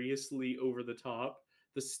hilariously over the top.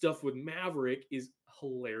 The stuff with Maverick is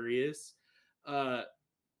hilarious.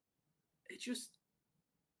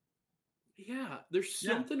 There's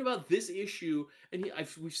something about this issue, and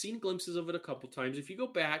we've seen glimpses of it a couple times. If you go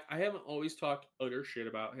back, I haven't always talked utter shit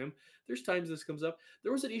about him. There's times this comes up.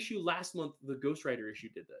 There was an issue last month, the Ghost Rider issue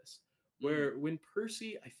did this, where when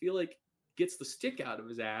Percy, I feel like, gets the stick out of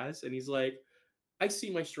his ass, and he's like, I see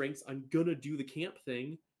my strengths, I'm gonna do the camp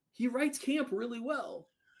thing. He writes camp really well.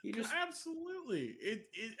 He just absolutely.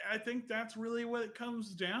 I think that's really what it comes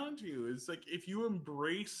down to. Is like if you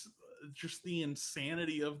embrace just the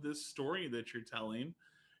insanity of this story that you're telling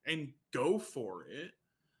and go for it,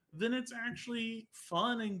 then it's actually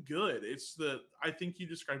fun and good. I think you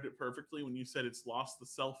described it perfectly when you said it's lost the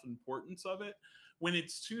self-importance of it. When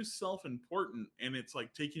it's too self-important and it's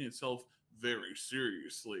like taking itself very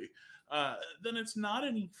seriously, then it's not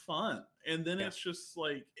any fun. And then it's just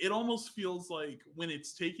like, it almost feels like when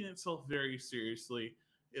it's taking itself very seriously,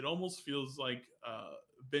 it almost feels like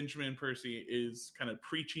Benjamin Percy is kind of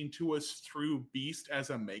preaching to us through Beast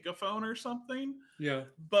as a megaphone or something. Yeah.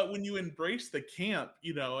 But when you embrace the camp,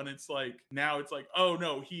 and it's like, now it's like, oh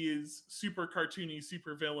no, he is super cartoony,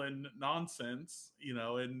 super villain nonsense,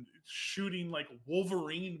 and shooting like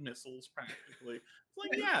Wolverine missiles practically. It's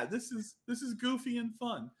like, yeah, this is goofy and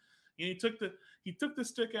fun. And he took the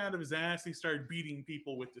stick out of his ass. He started beating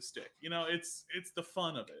people with the stick. It's the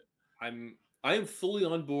fun of it. I am fully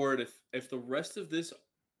on board if the rest of this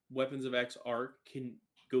Weapons of X arc can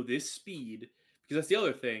go this speed, because that's the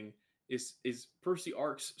other thing is Percy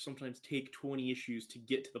arcs sometimes take 20 issues to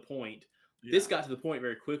get to the point. Yeah. This got to the point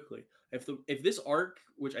very quickly. If this arc,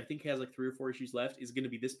 which I think has like 3 or 4 issues left, is going to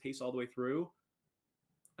be this pace all the way through,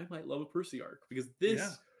 I might love a Percy arc, because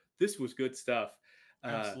this was good stuff.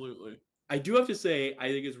 Absolutely. I do have to say, I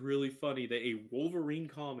think it's really funny that a Wolverine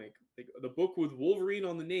comic, like the book with Wolverine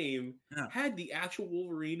on the name, had the actual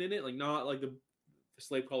Wolverine in it, like not like the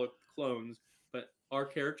slave collar clones, but our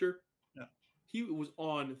character, he was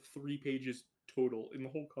on 3 pages total in the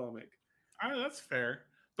whole comic. That's fair.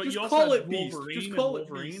 But just you also also had Wolverine, Just and call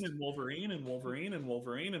Wolverine, it and Wolverine, and Wolverine, and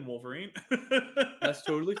Wolverine, and Wolverine. That's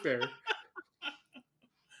totally fair.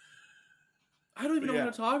 I don't even know how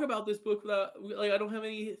Yeah. to talk about this book without I don't have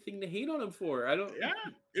anything to hate on him for. I don't. Yeah,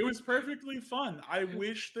 it was perfectly fun. I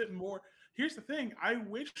wish that more. Here's the thing: I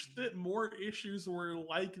wish that more issues were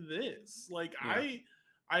like this. Like Yeah.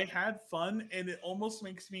 I had fun, and it almost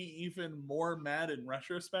makes me even more mad in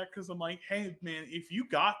retrospect because I'm like, hey man, if you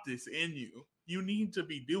got this in you, you need to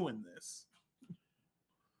be doing this.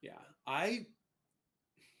 Yeah,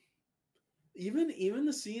 even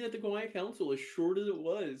the scene at the Quiet Council, as short as it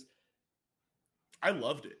was, I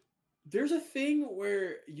loved it. there's a thing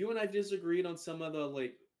where you and I disagreed on some of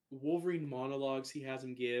the Wolverine monologues he has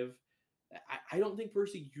him give. I don't think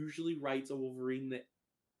Percy usually writes a Wolverine that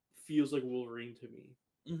feels like Wolverine to me.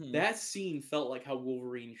 Mm-hmm. That scene felt like how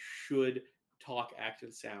Wolverine should talk, act,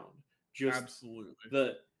 and sound. Just Absolutely.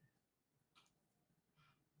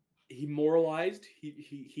 He moralized.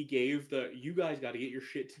 He gave you guys got to get your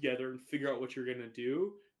shit together and figure out what you're gonna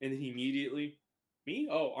do, and then he immediately, me?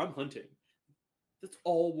 Oh, I'm hunting. That's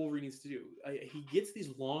all Wolverine needs to do. He gets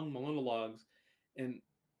these long monologues, and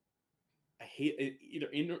I hate it,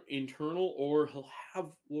 either internal or he'll have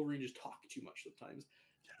Wolverine just talk too much sometimes.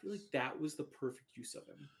 I feel like that was the perfect use of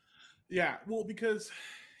him. Yeah, well, because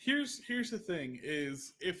here's the thing: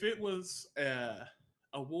 is if it was a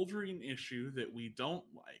Wolverine issue that we don't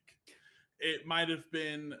like, it might have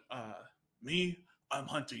been me. I'm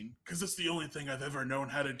hunting because it's the only thing I've ever known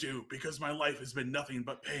how to do because my life has been nothing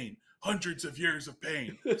but pain, hundreds of years of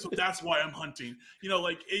pain. So that's why I'm hunting. You know,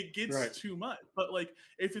 like it gets Right. too much. But like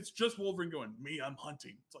if it's just Wolverine going, me, I'm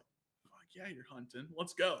hunting. It's like, fuck yeah, you're hunting.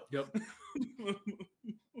 Let's go. Yep.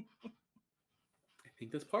 I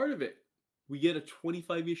think that's part of it. We get a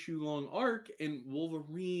 25 issue long arc, and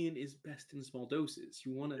Wolverine is best in small doses.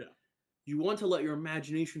 You want to let your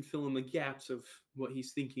imagination fill in the gaps of what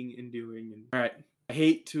he's thinking and doing. And all right, I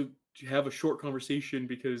hate to have a short conversation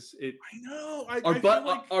because I know. I our feel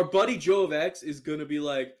like our buddy Joe of X is gonna be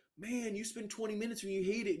like, man, you spent 20 minutes when you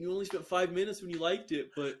hate it, and you only spent 5 minutes when you liked it.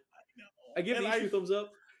 But I give the issue a thumbs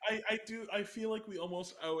up. I do. I feel like we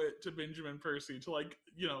almost owe it to Benjamin Percy to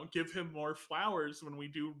give him more flowers when we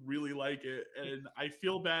do really like it, and I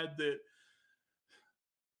feel bad that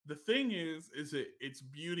the thing is that its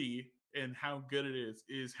beauty and how good it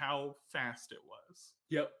is how fast it was.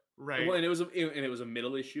 Yep. Right. Well, and it was a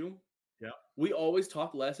middle issue. Yeah. We always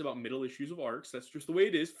talk less about middle issues of arcs. That's just the way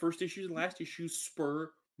it is. First issues and last issues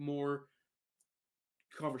spur more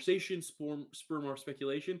conversation, spur more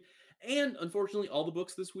speculation. And unfortunately, all the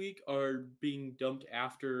books this week are being dumped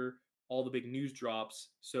after all the big news drops.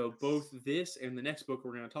 So both this and the next book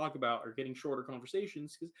we're going to talk about are getting shorter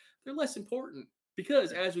conversations because they're less important.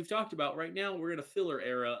 Because as we've talked about, right now we're in a filler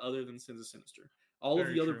era other than Sins of Sinister. All of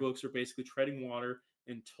the other books are basically treading water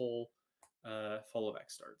until Fall of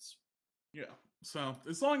X starts. Yeah. So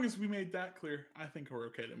as long as we made that clear, I think we're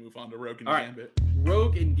okay to move on to Rogue and Gambit.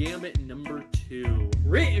 Rogue and Gambit number 2.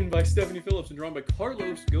 Written by Stephanie Phillips and drawn by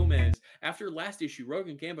Carlos Gomez. After last issue, Rogue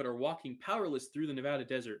and Gambit are walking powerless through the Nevada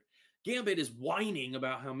desert. Gambit is whining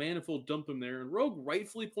about how Manifold dumped him there, and Rogue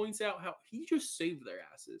rightfully points out how he just saved their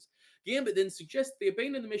asses. Gambit then suggests they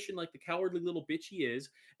abandon the mission like the cowardly little bitch he is,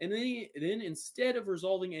 and then instead of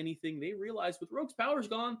resolving anything, they realize with Rogue's powers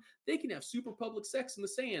gone, they can have super public sex in the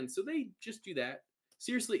sand, so they just do that.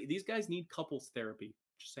 Seriously, these guys need couples therapy.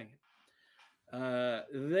 Just saying.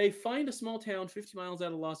 They find a small town 50 miles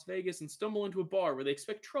out of Las Vegas and stumble into a bar where they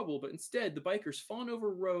expect trouble, but instead the bikers fawn over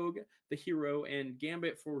Rogue, the hero, and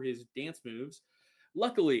Gambit for his dance moves.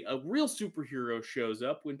 Luckily, a real superhero shows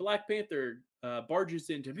up when Black Panther barges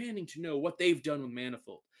in, demanding to know what they've done with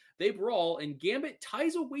Manifold. They brawl, and Gambit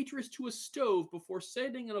ties a waitress to a stove before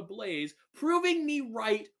setting it ablaze, proving me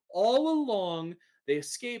right all along. They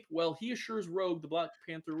escape while he assures Rogue the Black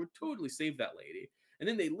Panther would totally save that lady. And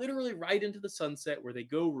then they literally ride into the sunset where they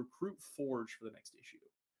go recruit Forge for the next issue.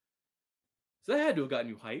 So that had to have gotten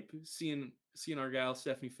you hype, seeing our gal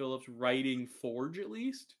Stephanie Phillips writing Forge at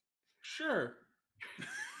least. Sure.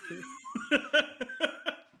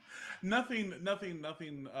 nothing. Not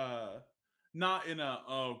in a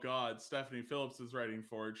oh god, Stephanie Phillips is writing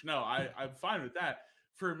Forge. No, I'm fine with that.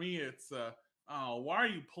 For me, it's oh, why are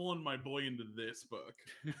you pulling my boy into this book?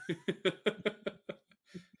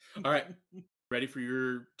 All right. Ready for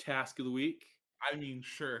your task of the week? I mean,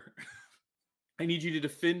 sure. I need you to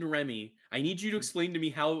defend Remy. I need you to explain to me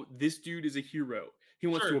how this dude is a hero. He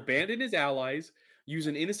wants to abandon his allies, use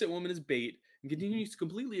an innocent woman as bait, and continues to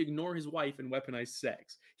completely ignore his wife and weaponize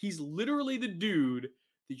sex. He's literally the dude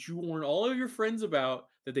that you warn all of your friends about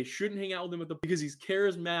that they shouldn't hang out with him because he's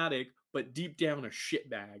charismatic, but deep down a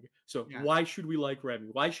shitbag. So why should we like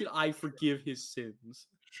Remy? Why should I forgive his sins?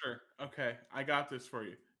 Sure. Okay. I got this for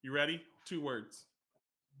you. You ready? 2 words.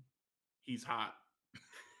 he's hot.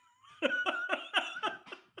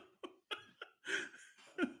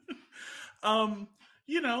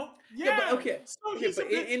 Yeah, but okay. So Okay,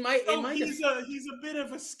 but in my he's a bit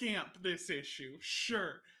of a scamp this issue.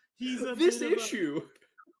 Sure. He's a this bit issue.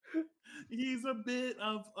 He's a bit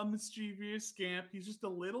of a mischievous scamp. He's just a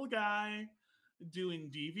little guy doing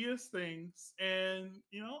devious things, and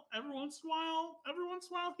every once in a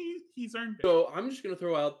while he's earned it. So I'm just gonna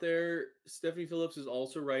throw out there, Stephanie Phillips is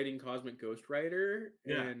also writing Cosmic Ghost Rider,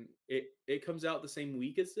 Yeah. and it comes out the same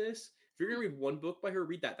week as this. If you're gonna read one book by her,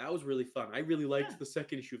 read that. That was really fun. I really liked the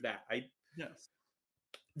second issue of that. Yes.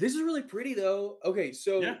 This is really pretty though. Okay,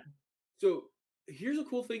 so here's a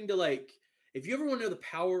cool thing to like. If you ever want to know the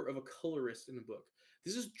power of a colorist in a book,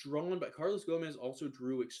 this is drawn by Carlos Gomez. Also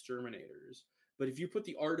drew Exterminators. But if you put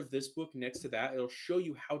the art of this book next to that, it'll show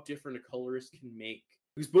you how different a colorist can make.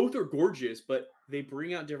 Because both are gorgeous, but they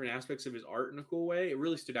bring out different aspects of his art in a cool way. It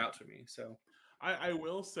really stood out to me. So I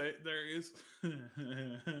will say there is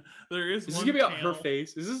Is this gonna be about her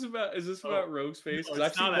face? Is this about Rogue's face? No,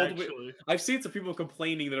 it's not actually. I've seen some people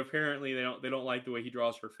complaining that apparently they don't like the way he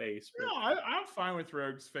draws her face. But... No, I'm fine with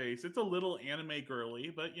Rogue's face. It's a little anime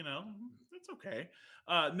girly, but it's okay.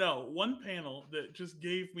 No, one panel that just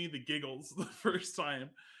gave me the giggles the first time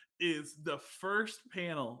is the first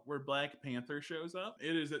panel where Black Panther shows up.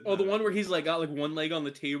 It is the one where he's like got like one leg on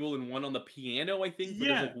the table and one on the piano, I think. But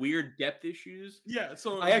there's like weird depth issues. Yeah,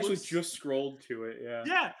 so I actually just scrolled to it. Yeah.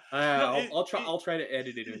 Yeah. I'll try to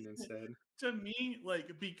edit it in instead. To me,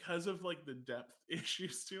 like, because of like the depth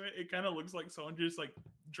issues to it, it kind of looks like someone just like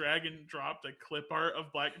drag and dropped a clip art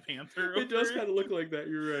of Black Panther. It does kind of look like that.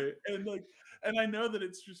 You're right. And I know that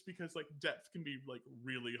it's just because like depth can be like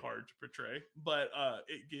really hard to portray, but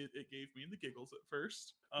it gave me the giggles at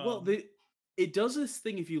first. It does this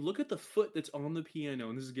thing. If you look at the foot that's on the piano,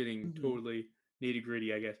 and this is getting totally nitty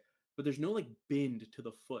gritty, I guess, but there's no like bend to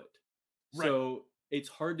the foot, right. So it's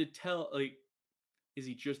hard to tell. Like, is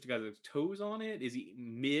he just got his toes on it? Is he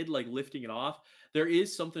mid like lifting it off? There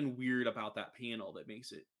is something weird about that panel that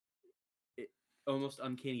makes it almost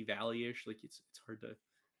uncanny valley-ish. Like it's hard to.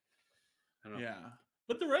 I don't know. Yeah,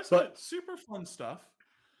 but the rest of it, super fun stuff.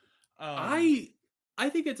 I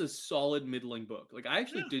think it's a solid middling book. Like I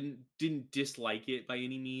actually didn't dislike it by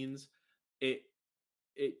any means. It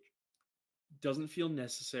doesn't feel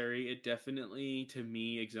necessary. It definitely, to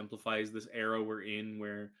me, exemplifies this era we're in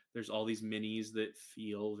where there's all these minis that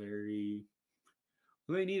feel very.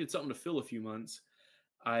 Well, they needed something to fill a few months.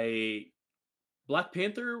 Black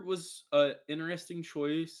Panther was an interesting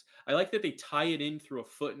choice. I like that they tie it in through a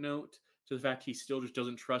footnote to the fact he still just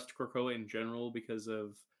doesn't trust Krakoa in general because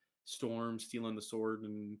of Storm stealing the sword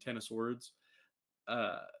and Ten of Swords.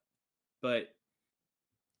 But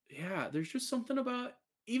yeah, there's just something about,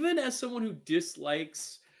 even as someone who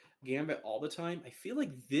dislikes Gambit all the time, I feel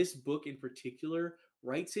like this book in particular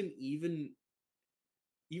writes him even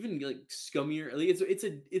like scummier. Like it's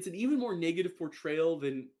an even more negative portrayal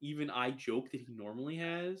than even I joke that he normally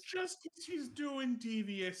has. Just because he's doing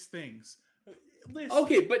devious things. Listen.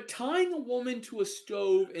 Okay, but tying a woman to a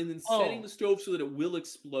stove and then setting the stove so that it will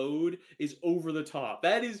explode is over the top.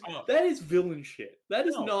 That is villain shit. That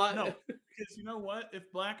is not. No, because you know what?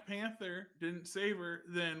 If Black Panther didn't save her,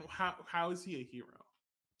 then how is he a hero?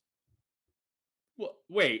 Well,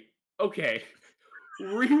 wait. Okay,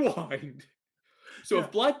 rewind. So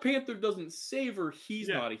if Black Panther doesn't save her, he's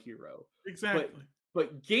not a hero. Exactly.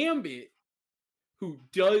 But Gambit, who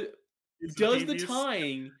does the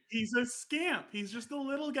tying. He's a scamp. He's just a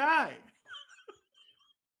little guy.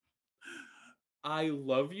 I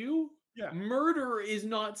love you. Yeah. Murder is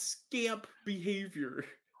not scamp behavior.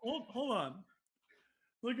 Hold on.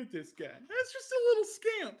 Look at this guy. That's just a little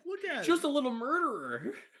scamp. Look at just a little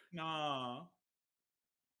murderer. Nah.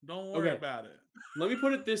 Don't worry about it. Let me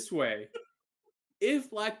put it this way.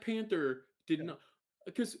 If Black Panther did not,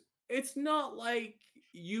 because it's not like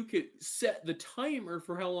you could set the timer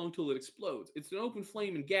for how long till it explodes. It's an open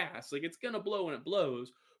flame and gas. Like, it's going to blow when it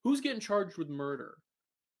blows. Who's getting charged with murder?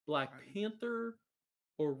 Black Panther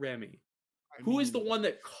or Remy? Who is the one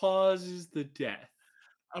that causes the death?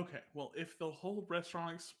 Okay, well, if the whole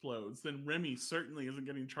restaurant explodes, then Remy certainly isn't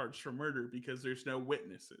getting charged for murder because there's no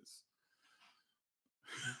witnesses.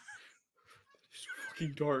 It's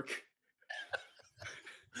fucking dark.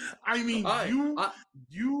 I mean,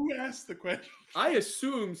 you asked the question. I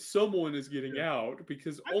assume someone is getting out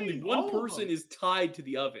because only one person is tied to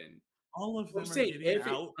the oven. All of them are getting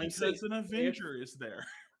out because an Avenger is there.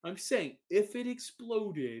 I'm saying if it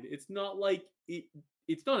exploded, it's not like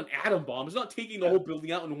it's not an atom bomb. It's not taking the whole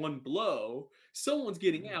building out in one blow. Someone's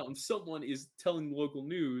getting out and someone is telling the local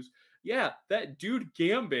news, yeah, that dude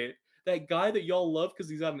Gambit that guy that y'all love because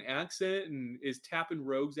he's got an accent and is tapping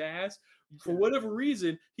Rogue's ass. For whatever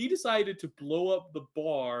reason, he decided to blow up the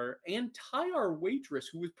bar and tie our waitress,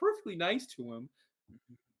 who was perfectly nice to him.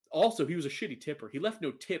 Also, he was a shitty tipper. He left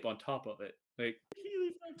no tip on top of it. Like, he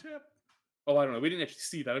leave no tip. Oh, I don't know. We didn't actually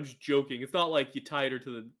see that. I'm just joking. It's not like you tied her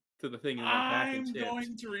to the thing and went back and I'm tipped.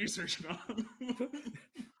 going to research now.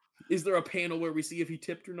 Is there a panel where we see if he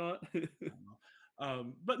tipped or not?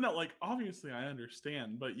 But no, like obviously I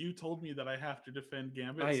understand. But you told me that I have to defend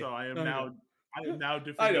Gambit, I so I am now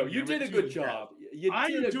defending. I know you Gambit did a to good the job. Death. I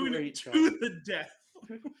am doing it to the death.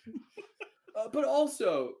 But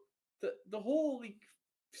also the whole like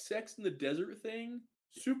sex in the desert thing,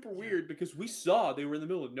 super weird because we saw they were in the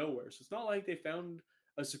middle of nowhere, so it's not like they found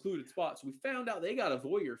a secluded spot. So we found out they got a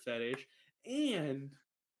voyeur fetish, and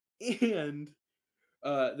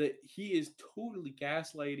that he is totally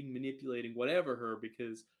gaslighting, manipulating, whatever her,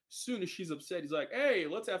 because as soon as she's upset, he's like, "Hey,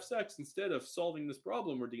 let's have sex instead of solving this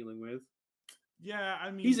problem we're dealing with." Yeah, I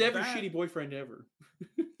mean, he's every shitty boyfriend ever.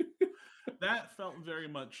 That felt very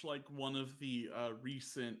much like one of the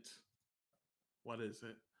recent, what is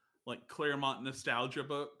it, like Claremont nostalgia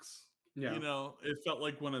books. Yeah. You know, it felt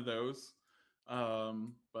like one of those.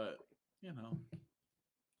 But you know,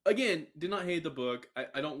 again, did not hate the book.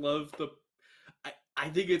 I don't love the. I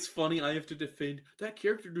think it's funny. I have to defend that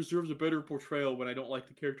character deserves a better portrayal when I don't like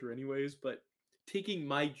the character anyways. But taking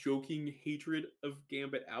my joking hatred of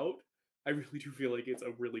Gambit out, I really do feel like it's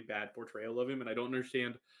a really bad portrayal of him, and I don't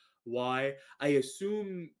understand why. I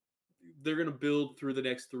assume they're gonna build through the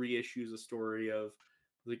next 3 issues a story of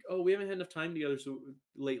like, oh, we haven't had enough time together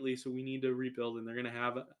lately, so we need to rebuild, and they're gonna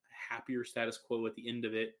have a happier status quo at the end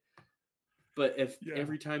of it. But if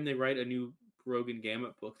every time they write a new Rogue and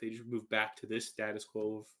Gambit book, they just move back to this status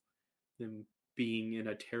quo of them being in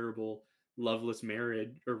a terrible, loveless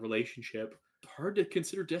marriage or relationship, it's hard to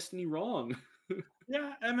consider Destiny wrong.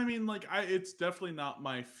 Yeah, and I mean, like, it's definitely not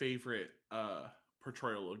my favorite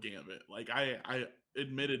portrayal of Gambit. Like, I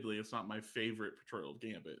admittedly, it's not my favorite portrayal of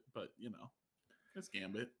Gambit, but you know, it's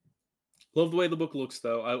Gambit. Love the way the book looks,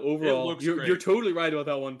 though. Overall, you're totally right about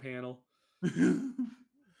that one panel.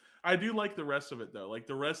 I do like the rest of it, though. Like,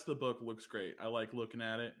 the rest of the book looks great. I like looking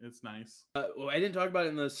at it. It's nice. Well, I didn't talk about it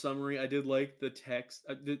in the summary. I did like the text.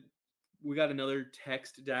 We got another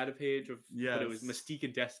text data page of, but it was Mystique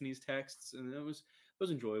and Destiny's texts, and it was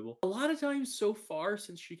enjoyable. A lot of times so far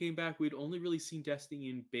since she came back, we'd only really seen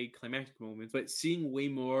Destiny in big climactic moments, but seeing way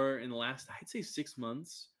more in the last, I'd say 6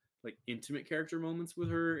 months, like intimate character moments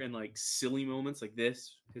with her and like silly moments like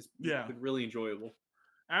this has been really enjoyable.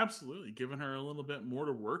 Absolutely. Giving her a little bit more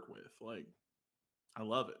to work with. Like, I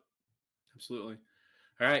love it. Absolutely.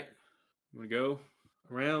 All right. I'm going to go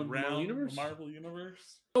around the Marvel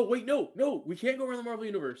Universe. Oh, wait, no. We can't go around the Marvel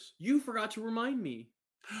Universe. You forgot to remind me.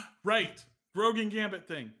 Right. Rogue and Gambit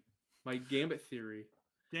thing. My Gambit theory.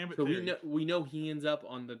 So we know he ends up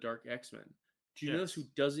on the Dark X-Men. Do you notice who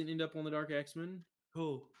doesn't end up on the Dark X-Men?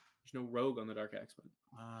 Who? There's no Rogue on the Dark X-Men.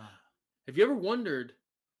 Have you ever wondered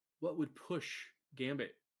what would push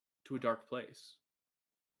Gambit to a dark place?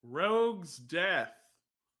 Rogue's death.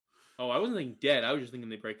 Oh, I wasn't thinking dead. I was just thinking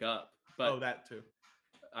they break up. But that too.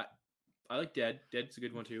 I like dead. Dead's a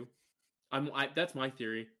good one too. That's my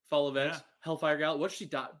theory. Fall of X, Hellfire Gala. What she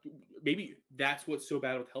died? Maybe that's what's so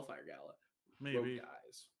bad with Hellfire Gala. Maybe Rogue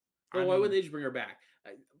dies. Well, why wouldn't they just bring her back?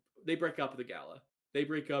 They break up at the gala. They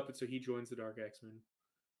break up, and so he joins the Dark X-Men.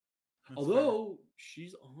 Although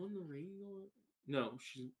she's on the radio. No,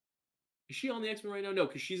 is she on the X-Men right now? No,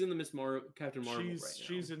 because she's in the Captain Marvel right now.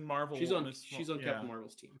 She's in Marvel. She's on Captain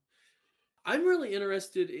Marvel's team. I'm really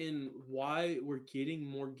interested in why we're getting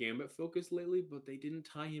more Gambit focus lately, but they didn't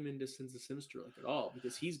tie him into Sins of Sinister like at all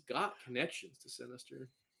because he's got connections to Sinister.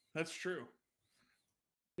 That's true.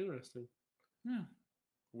 Interesting. Yeah.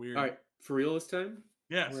 Weird. All right, for real this time?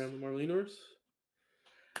 Yes. Around the Marvel Universe?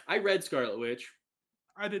 I read Scarlet Witch.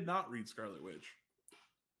 I did not read Scarlet Witch.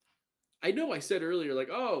 I know I said earlier, like,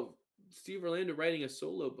 oh, Steve Orlando writing a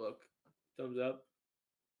solo book. Thumbs up.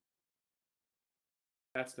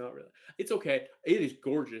 That's not really. It's okay. It is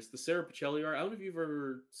gorgeous. The Sarah Pichelli art. I don't know if you've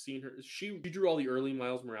ever seen her. She drew all the early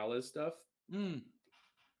Miles Morales stuff.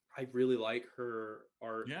 I really like her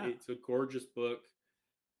art. Yeah. It's a gorgeous book.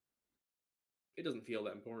 It doesn't feel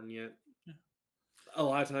that important yet. Yeah. A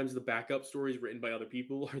lot of times the backup stories written by other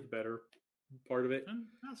people are the better part of it. And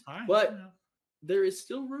that's fine. But there is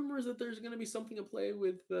still rumors that there's going to be something at play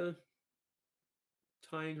with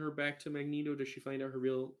tying her back to Magneto. Does she find out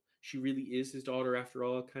she really is his daughter after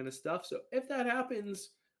all kind of stuff? So if that happens,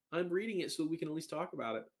 I'm reading it so we can at least talk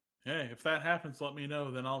about it. Hey, if that happens, let me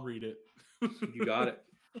know. Then I'll read it. You got it.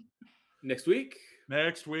 Next week,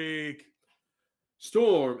 Next week.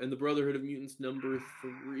 Storm and the Brotherhood of Mutants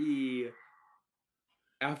 #3.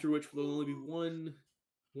 After which will only be one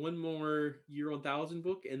more Year 1000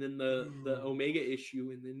 book, and then the Omega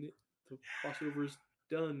issue, and then the crossover's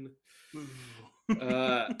done.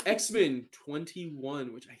 X-Men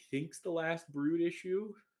 21, which I think's the last Brood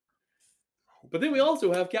issue. But then we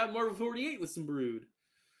also have Captain Marvel 48 with some Brood,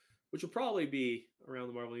 which will probably be around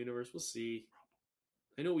the Marvel Universe. We'll see.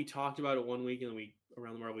 I know we talked about it one week, and then we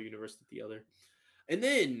around the Marvel Universe with the other. And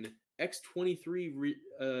then X-23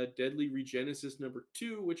 Deadly Regenesis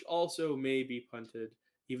 #2, which also may be punted,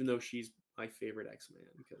 even though she's my favorite X-Man.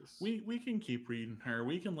 Because we can keep reading her.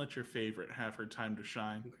 We can let your favorite have her time to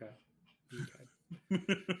shine. Okay.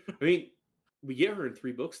 I mean, we get her in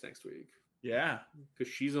 3 books next week. Yeah,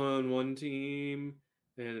 because she's on one team,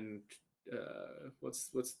 and what's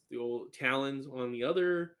the old Talon's on the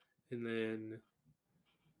other, and then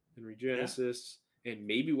in Regenesis, and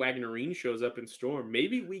maybe Wagnerine shows up in Storm.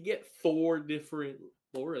 Maybe we get 4 different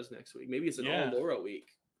Lauras next week. Maybe it's an all Laura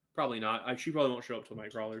week. Probably not. She probably won't show up till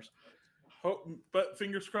Nightcrawlers. Oh, but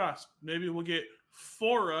fingers crossed. Maybe we'll get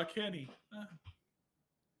 4 Kenny.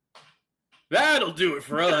 That'll do it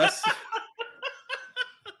for us.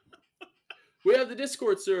 We have the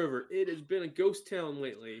Discord server. It has been a ghost town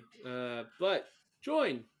lately. But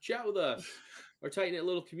join, chat with us. Our tight-knit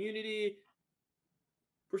little community.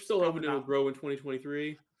 We're still hoping it'll grow in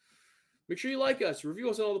 2023. Make sure you like us, review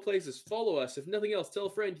us on all the places, follow us. If nothing else, tell a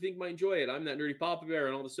friend you think might enjoy it. I'm that nerdy Papa Bear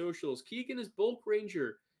on all the socials. Keegan is Bulk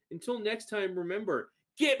Ranger. Until next time, remember,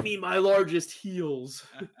 get me my largest heels.